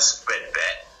 if I had a spread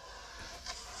bet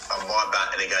on my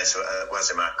batting against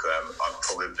Wasim Akram, I'd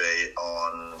probably be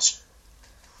on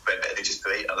spread bet digits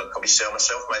 3, and I'd probably sell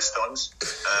myself most times.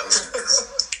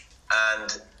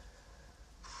 And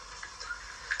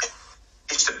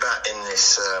he used to bat in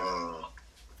this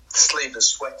sleeveless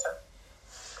sweater.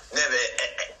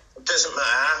 It doesn't matter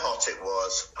how hot it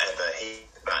was, ever, he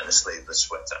bat in a sleeveless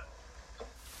sweater.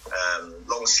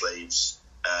 Long sleeves,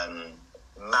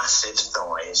 massive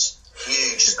thighs,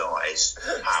 huge thighs,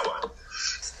 power.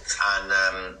 And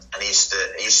he used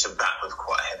to bat with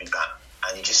quite a heavy bat.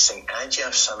 And you just think, how do you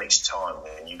have so much time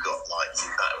when you got you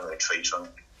bat with a tree trunk?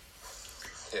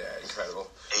 Yeah,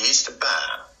 incredible. He used to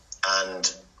bat,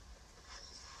 and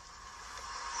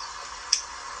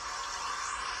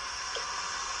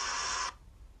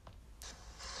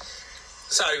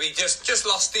sorry, we just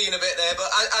lost Dean a bit there,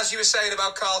 but as you were saying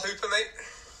about Carl Hooper, mate.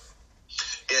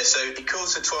 Yeah, so he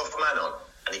calls the 12th man on,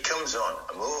 and he comes on,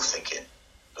 and we're all thinking,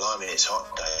 blimey, it's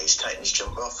hot day, he's taking his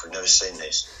jumper off, we've never seen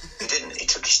this. He didn't, he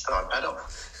took his thigh pad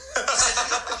off.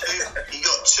 He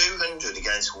got 200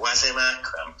 against Wasim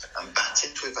Akram and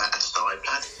batted without a thigh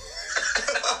pad.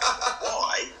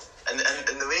 Why? And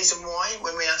the reason why,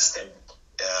 when we asked him,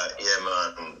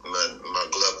 my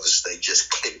gloves, they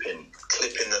just clipping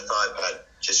the thigh pad,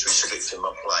 just restricting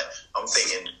my play. I'm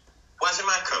thinking, Wasim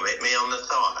Akram hit me on the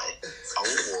thigh, I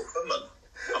will walk for a month.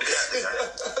 I'll be out there.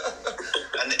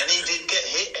 And he did get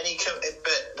hit, and he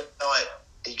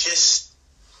just.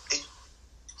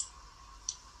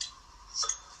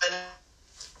 And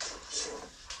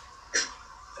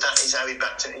that is how he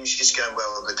backed it. He was just going,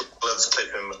 well, the gloves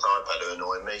clipping my thigh pad are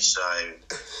annoying me, so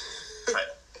take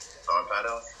thigh pad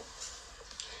off.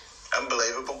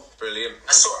 Unbelievable. Brilliant.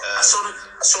 I saw an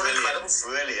incredible.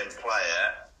 Brilliant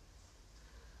player.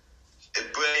 A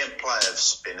brilliant player of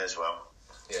spin as well.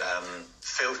 Yeah.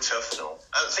 Phil Tufnell.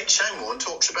 I think Shane Warne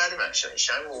talks about him, actually.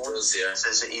 Shane Warne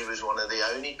says that he was one of the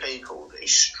only people that he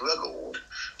struggled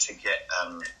to get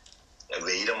a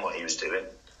read on what he was doing.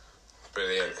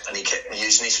 Brilliant. And he kept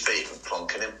using his feet and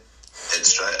plonking him dead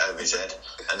straight over his head.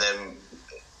 And then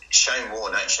Shane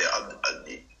Warne, actually,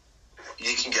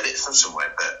 you can get it from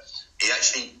somewhere, but he had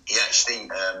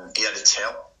a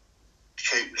tell.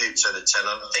 Hoops had a tell.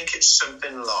 I think it's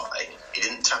something like he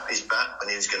didn't tap his bat when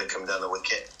he was going to come down the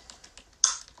wicket.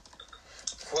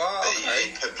 Wow. Okay.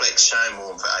 He perplexed Shane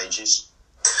Warne for ages.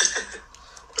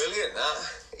 Brilliant, that.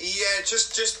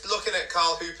 Just looking at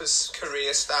Carl Hooper's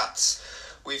career stats,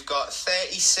 we've got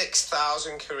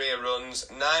 36,000 career runs,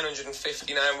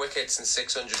 959 wickets and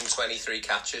 623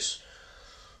 catches.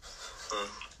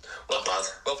 Not bad.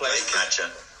 Well played.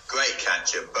 Great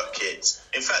catcher, buckets.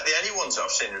 In fact, the only ones I've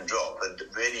seen him drop are the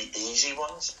really easy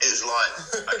ones. It was like,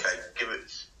 okay,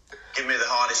 give me the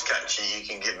hardest catcher you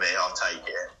can give me, I'll take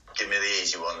it. Give me the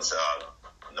easy ones,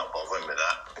 I'm not bothering with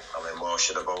that. I mean, why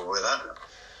should I bother with that?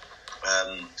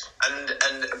 And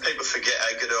people forget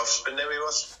how good an off-spinner he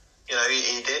was. You know,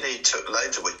 he did. He took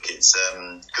loads of wickets.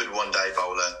 Good one-day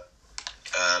bowler.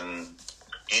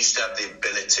 Used to have the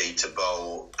ability to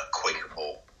bowl a quicker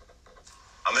ball.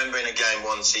 I remember in a game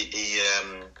once he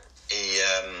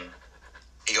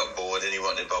got bored and he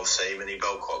wanted to bowl seam, and he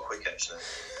bowled quite quick, actually.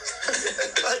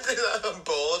 I'm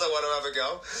bored, I want to have a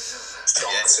go.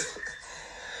 Yes.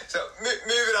 So,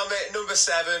 moving on, mate, number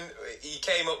 7, he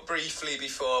came up briefly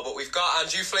before, but we've got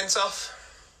Andrew Flintoff.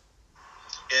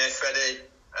 Yeah, Freddie,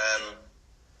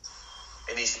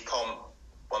 in his pomp,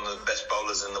 one of the best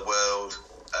bowlers in the world,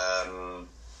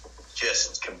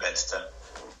 just competitor.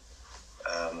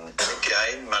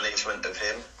 Again, management of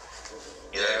him.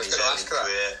 You know, his early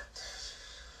career.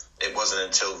 It wasn't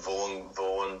until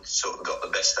Vaughan sort of got the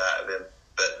best out of him.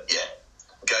 But yeah,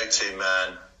 go-to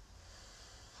man,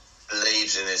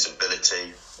 believes in his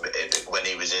ability when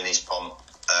he was in his pomp.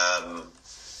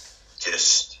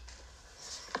 Just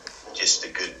a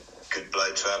good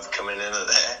bloke to have coming in at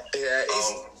there. Yeah,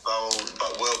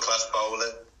 but world-class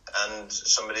bowler and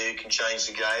somebody who can change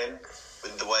the game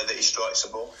with the way that he strikes the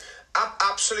ball.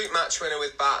 Absolute match winner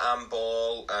with bat and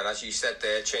ball, and as you said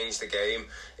there, changed the game.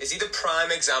 Is he the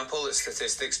prime example that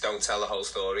statistics don't tell the whole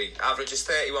story? Averages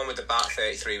 31 with the bat,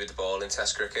 33 with the ball in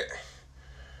Test cricket.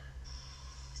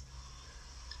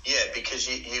 Yeah, because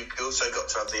you've also got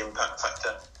to have the impact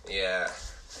factor. Yeah.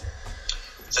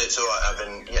 So it's all right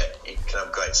having, you can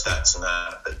have great stats and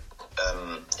that, but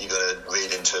you got to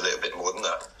read into a little bit more than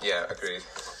that. Yeah, agreed.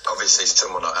 Obviously,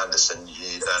 someone like Anderson,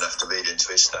 you don't have to read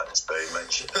into his stats very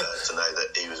much to know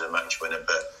that he was a match winner.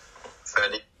 But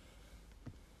Freddie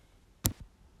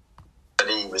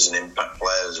was an impact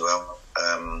player as well.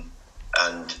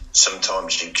 And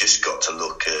sometimes you've just got to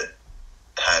look at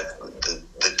how the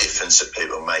difference that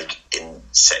people make in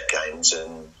set games.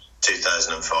 And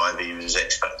 2005, he was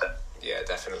X Factor. Yeah,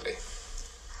 definitely.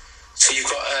 So you've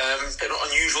got an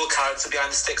unusual character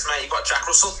behind the sticks, mate. You've got Jack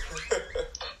Russell.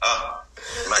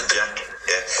 Mad Jack,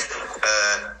 yeah.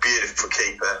 Beautiful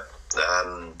keeper.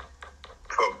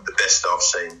 Probably the best I've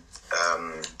seen.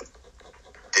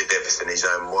 Did everything his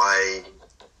own way.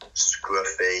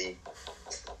 Scruffy,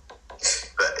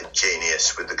 but a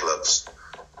genius with the gloves.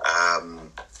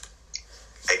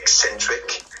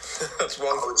 Eccentric. That's one.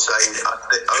 I would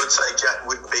say Jack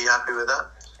would be happy with that.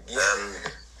 Yeah.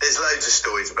 there's loads of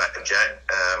stories about Jack.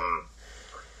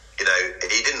 You know,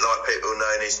 he didn't like people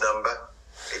knowing his number.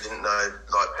 He didn't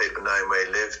like people knowing where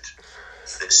he lived.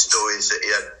 There's stories that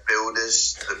he had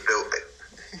builders that built it.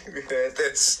 We heard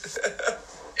this.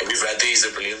 We've read these,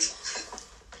 they're brilliant.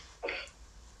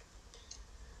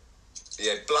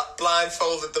 Yeah,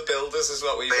 blindfolded the builders is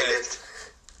what we heard.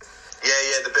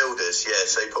 Yeah, the builders, yeah.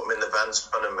 So he put them in the van,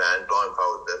 spun them around,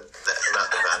 blindfolded them, let them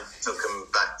out the van, took them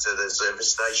back to the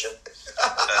service station.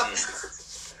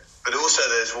 But also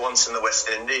there's once in the West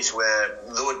Indies where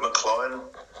Lord Maclaurin,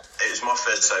 it was my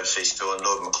first overseas tour, and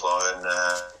Lord Maclaurin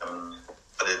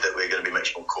decided that we were going to be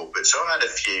much more corporate. So I had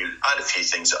a few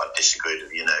things that I disagreed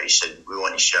with. You know, he said, we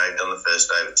want you shaved on the first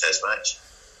day of a test match.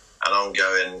 And I'm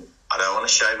going, I don't want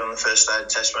to shave on the first day of a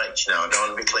test match. You know, I don't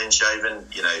want to be clean shaven,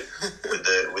 you know,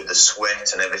 with the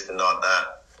sweat and everything like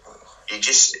that.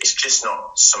 It's just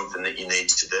not something that you need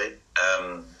to do.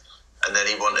 And then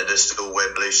he wanted us to all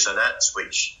wear blue sun hats,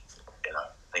 which, you know,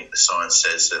 I think the science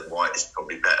says that white is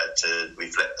probably better to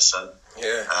reflect the sun.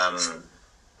 Yeah.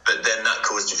 But then that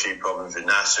caused a few problems with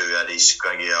Nasser, who had his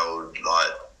scraggy old,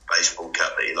 like, baseball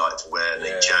cap that he liked to wear, and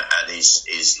Jack had his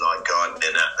like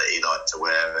gardening hat that he liked to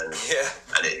wear, and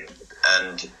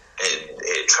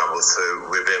it travelled through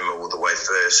with him all the way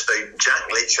through. So Jack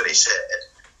literally said,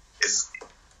 if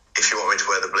you want me to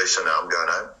wear the blue sun hat, I'm going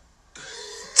home.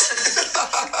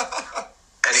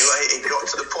 Anyway, it got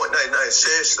to the point, no,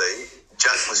 seriously,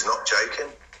 Jack was not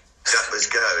joking. Jack was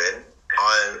going,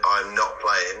 I'm not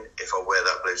playing if I wear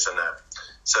that blue sun hat.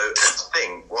 So I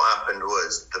think what happened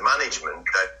was the management,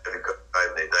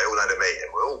 they all had a meeting.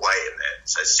 We're all waiting there.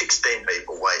 So 16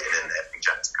 people waiting in there for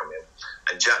Jack to come in.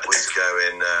 And Jack was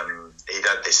going, he'd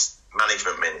had this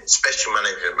management meeting, special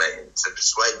management meeting to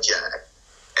persuade Jack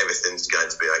everything's going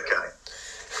to be okay.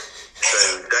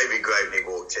 So David Graveney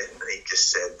walked in and he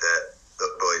just said,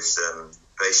 look boys,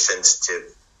 very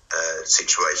sensitive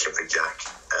situation for Jack.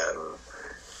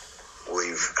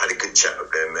 We've had a good chat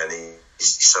with him and he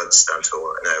decided to stand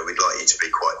tall. No, we'd like you to be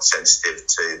quite sensitive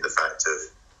to the fact of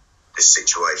this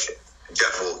situation. And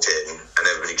Jack walked in and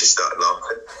everybody just started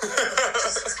laughing.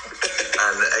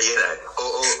 And, you know,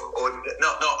 or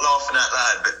not laughing out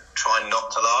loud, but trying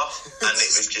not to laugh. And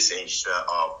it was just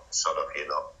sod off you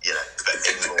lot, you know, but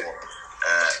in more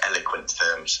eloquent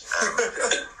terms.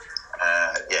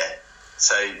 Yeah.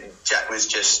 So Jack was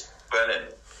just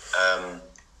brilliant.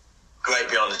 Great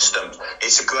beyond the stumps.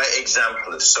 It's a great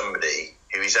example of somebody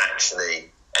who is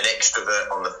actually an extrovert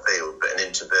on the field, but an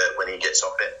introvert when he gets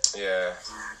off it. Yeah.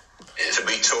 So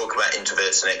we talk about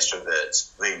introverts and extroverts.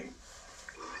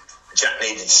 Jack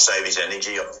needed to save his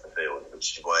energy off the field,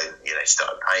 which is why, you know, he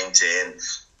started painting.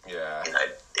 Yeah. You know,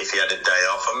 if he had a day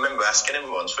off, I remember asking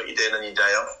him once, what are you doing on your day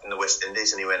off in the West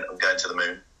Indies? And he went, I'm going to the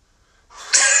moon.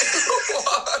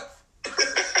 What?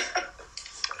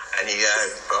 And you go,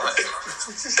 right,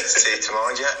 see you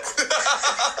tomorrow, Jack.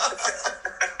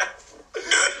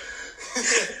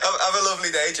 Have a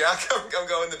lovely day, Jack. I'm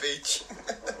going to the beach.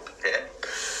 Yeah,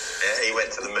 he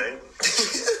went to the moon.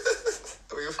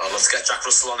 Let's get Jack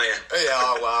Russell on here. Yeah,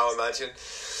 oh, wow, imagine.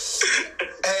 So,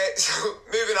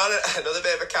 moving on, another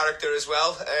bit of a character as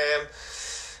well.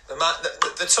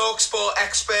 The talk sport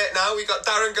expert now, we got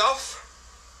Darren Goff.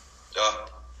 Oh,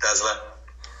 Dazzler.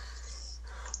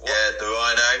 Yeah, the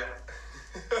Rhino.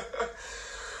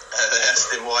 They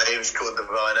asked him why he was called the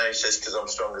Rhino. He says, because I'm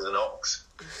strong as an ox.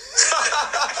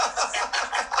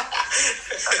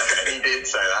 He did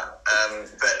say that.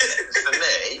 But for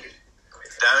me,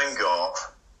 Darren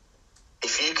Goff,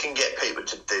 if you can get people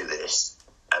to do this,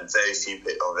 and very few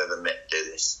people I've ever met do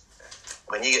this,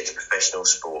 when you get to professional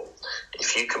sport,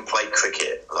 if you can play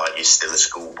cricket like you're still a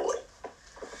schoolboy,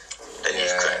 then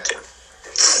you've cracked it.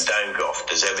 And Darren Goff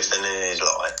does everything in his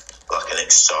life like an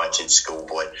excited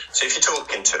schoolboy. So if you're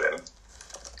talking to him,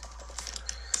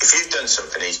 if you've done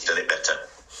something, he's done it better.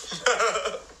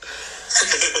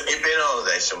 You've been on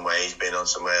holiday somewhere, he's been on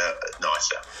somewhere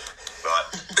nicer, right?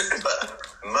 But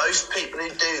most people who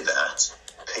do that,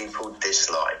 people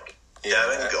dislike.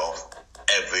 Darren Goff,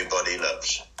 everybody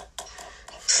loves.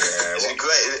 Yeah, it's a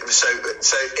great. So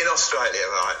in Australia,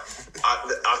 right?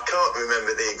 I can't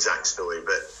remember the exact story,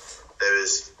 but there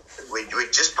was. We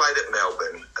just played at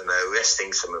Melbourne, and they were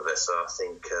resting some of us. So I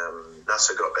think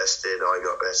Nasser got bested, I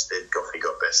got bested, Goffey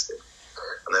got bested,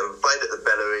 and they were played at the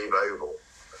Bellerive Oval.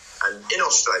 And in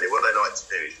Australia, what they like to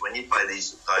do is when you play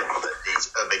these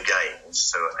other games.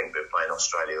 So I think we're playing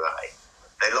Australia A.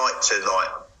 They like to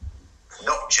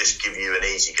not just give you an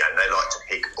easy game. They like to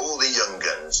pick all the young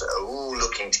guns that are all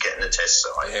looking to get in the test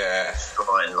side. Yeah.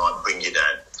 Try and bring you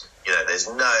down. You know, there's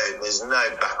no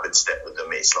backward step with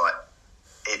them. It's like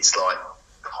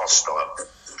hostile.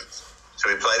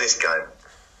 we play this game.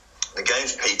 The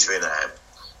game's petering out.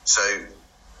 So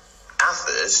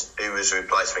Athers, who was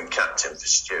replacement captain for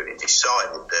Stewie,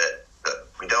 decided that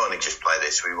we don't want to just play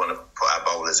this, we want to put our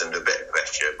bowlers under a bit of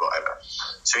pressure, whatever.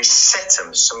 So he set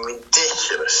them some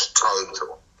ridiculous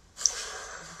total.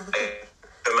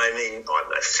 Only,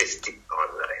 50,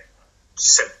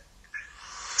 70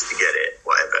 to get it,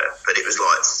 whatever. But it was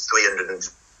like 300 and...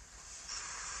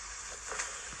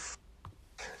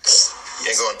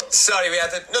 Yeah, go on. Sorry, we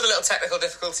had another little technical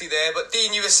difficulty there, but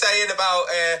Dean, you were saying about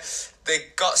they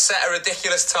got set a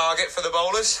ridiculous target for the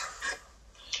bowlers?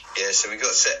 Yeah, so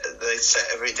they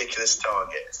set a ridiculous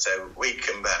target. So we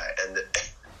come back and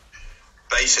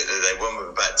basically they won with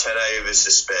about 10 overs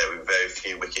to spare with very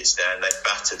few wickets down. They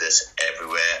battered us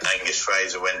everywhere. Angus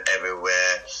Fraser went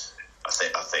everywhere. I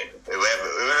think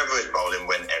whoever was bowling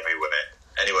went everywhere.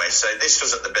 Anyway, so this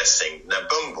wasn't the best thing. Now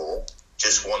Bumble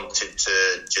just wanted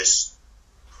to just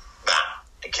bat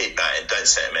and keep batting. Don't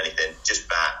set him anything, just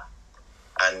bat.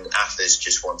 And Athers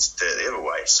just wanted to do it the other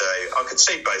way. So I could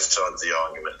see both sides of the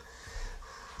argument.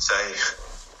 So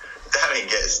Darren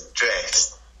gets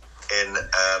dressed in,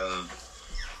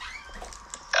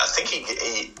 I think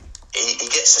he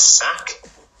gets a sack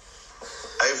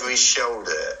over his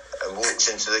shoulder and walks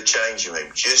into the changing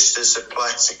room just as the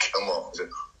players come off.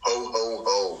 Ho, ho,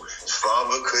 ho, it's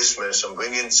Father Christmas, I'm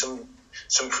bringing some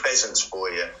presents for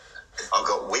you. I've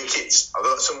got wickets. I've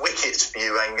got some wickets for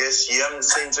you, Angus. You haven't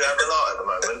seemed to have a lot at the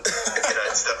moment,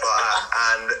 and stuff like that.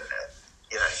 And,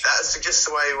 that's just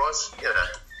the way he was,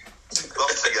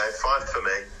 Lots to go, fine for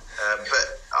me.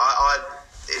 But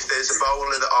if there's a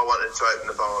bowler that I wanted to open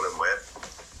the bowling with,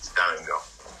 it's Darren Goff.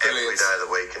 Every day of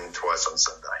the week and twice on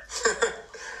Sunday.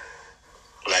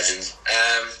 Legend.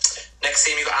 Next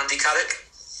team, you got Andy Caddick.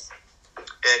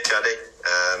 Yeah, Caddy.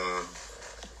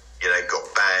 Got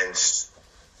bounced.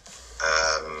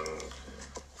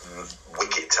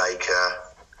 Wicket taker.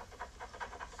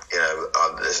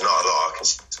 There's not a lot I can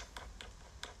say.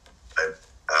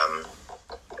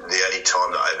 The only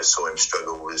time that I ever saw him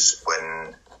struggle was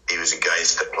when he was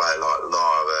against a player like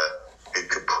Lara, who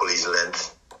could pull his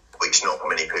length, which not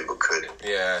many people could.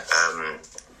 Yeah.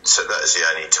 So that was the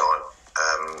only time.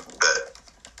 But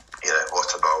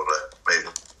what a bowler!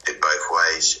 Moved it both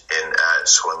ways, in, out,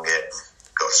 swung it,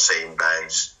 got seam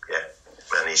bounce. Yeah,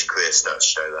 and his career stats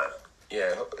show that.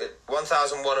 Yeah,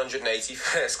 1,180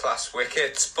 first-class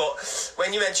wickets. But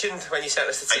when you sent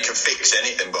us the team... He can fix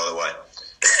anything, by the way.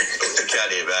 Talk to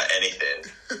Caddy about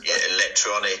anything,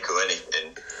 electronic or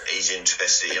anything. He's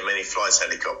interested. I mean, he flies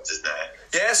helicopters now.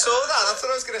 Yeah, I saw that. That's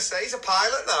what I was going to say. He's a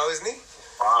pilot now, isn't he?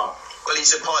 Wow. Well,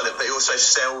 he's a pilot, but he also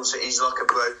sells... He's like a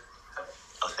broker,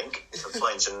 I think, for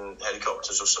planes and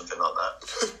helicopters or something like that.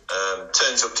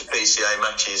 Turns up to PCA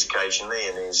matches occasionally,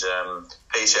 and his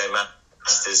PCA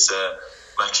Masters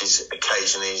matches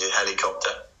occasionally. He's a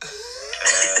helicopter,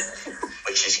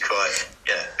 which is quite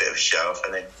a bit of a show off,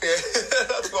 isn't it? Yeah,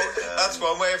 that's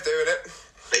one way of doing it.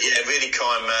 But yeah, really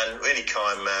kind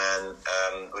man.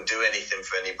 Would do anything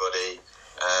for anybody,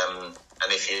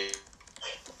 and if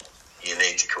you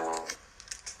need to call,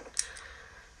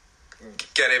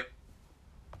 get him.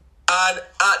 And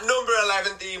at number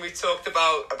 11, Dean, we talked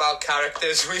about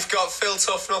characters. We've got Phil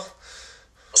Tufnell.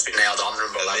 Must be nailed on.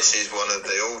 Well, this is one of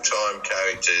the all-time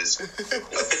characters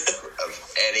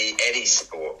of any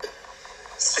sport.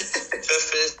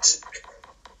 Tuffers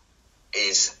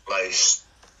is most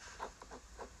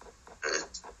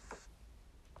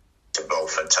to bowl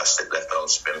fantastic left arm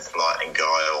spin, flight and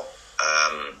guile,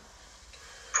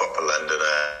 proper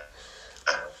Londoner,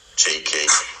 cheeky.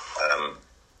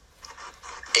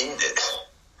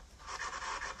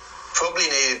 Probably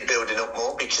needed building up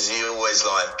more because he always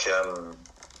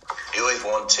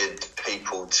wanted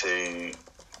people to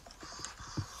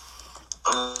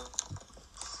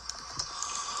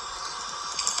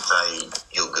say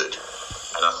you're good,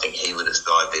 and I think he would have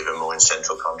thrived even more in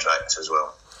central contracts as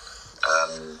well.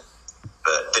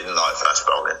 But didn't like fast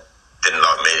bowling, didn't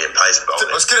like medium pace bowling.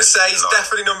 I was going to say he's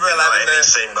definitely number 11 there.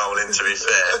 Seam bowling, to be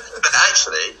fair, but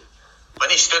actually, when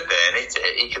he stood there and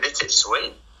he could hit it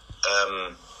sweet.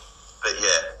 But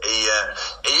yeah,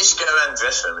 he used to go around the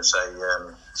dressing room and say,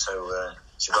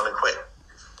 is he bowling quick?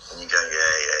 And you go,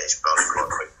 yeah, he's bowling quite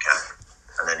quick, Cap.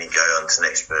 And then he'd go on to the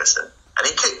next person. And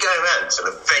he kept going around until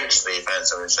eventually he found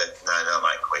someone who said, no,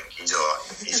 mate, quick, he's all right.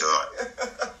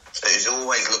 So he was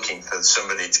always looking for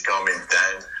somebody to calm him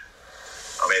down.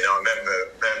 I mean, I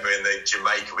remember in the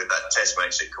Jamaica with that test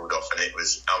match that called off, and I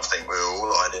think we were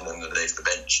all hiding underneath the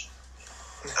bench.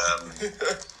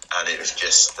 And it was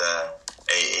just,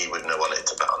 he wouldn't have wanted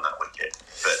to bat on that wicket.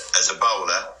 But as a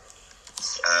bowler,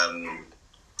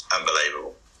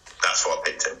 unbelievable. That's why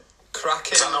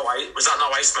cracking. Was that not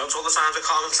why he smoked all the time to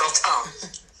calm himself down?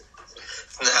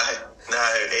 No.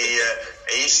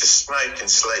 He used to smoke and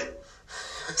sleep.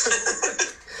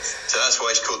 So that's why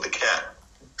he's called the cat.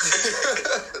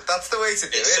 That's the way to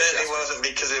do it. It certainly wasn't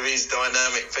because of his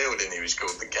dynamic fielding he was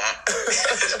called the cat.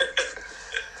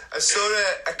 I saw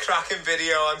a cracking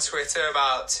video on Twitter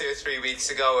about 2 or 3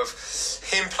 weeks ago of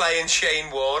him playing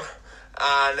Shane Warne,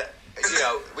 and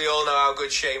we all know how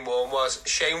good Shane Warne was.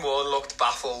 Shane Warne looked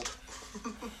baffled.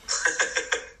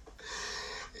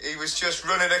 He was just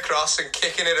running across and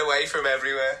kicking it away from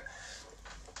everywhere.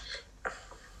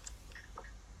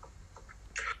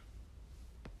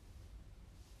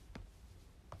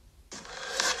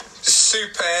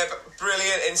 Superb,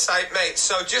 brilliant insight, mate.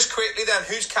 So just quickly then,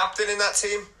 who's captain in that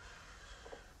team?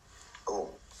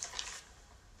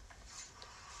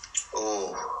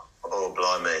 Oh,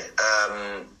 blimey.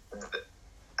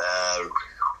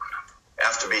 It'd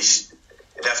have to be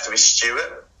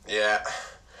Stuart. Yeah.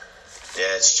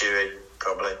 Yeah, Stuart,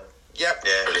 probably. Yep.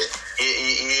 Yeah.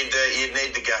 You'd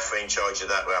need the gaffer in charge of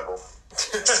that rabble.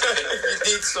 You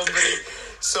need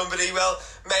somebody. Well,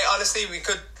 mate, honestly, we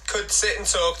could sit and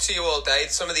talk to you all day.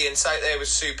 Some of the insight there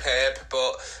was superb,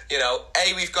 but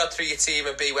A, we've got through your team,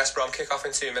 and B, West Brom kick off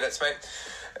in 2 minutes, mate.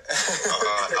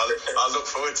 I'll look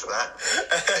forward to that.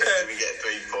 We get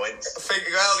 3 points. I think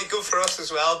that'll be good for us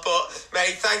as well. But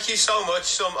mate, thank you so much.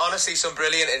 Some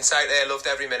brilliant insight there. Loved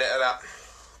every minute of that.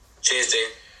 Cheers,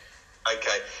 Dean.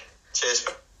 Okay. Cheers,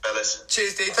 fellas.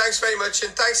 Cheers, Dean. Thanks very much,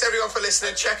 and thanks everyone for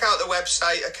listening. Check out the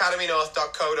website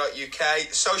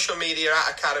academynorth.co.uk, social media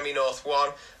at Academy North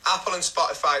 1, Apple and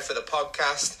Spotify for the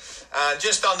podcast. And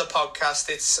just on the podcast,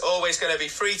 it's always going to be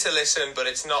free to listen, but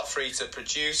it's not free to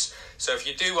produce. So if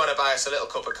you do want to buy us a little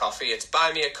cup of coffee, it's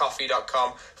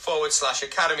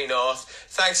buymeacoffee.com/Academy North.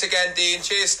 Thanks again, Dean.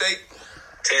 Cheers, Steve.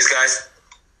 Cheers, guys.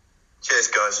 Cheers,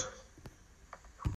 guys.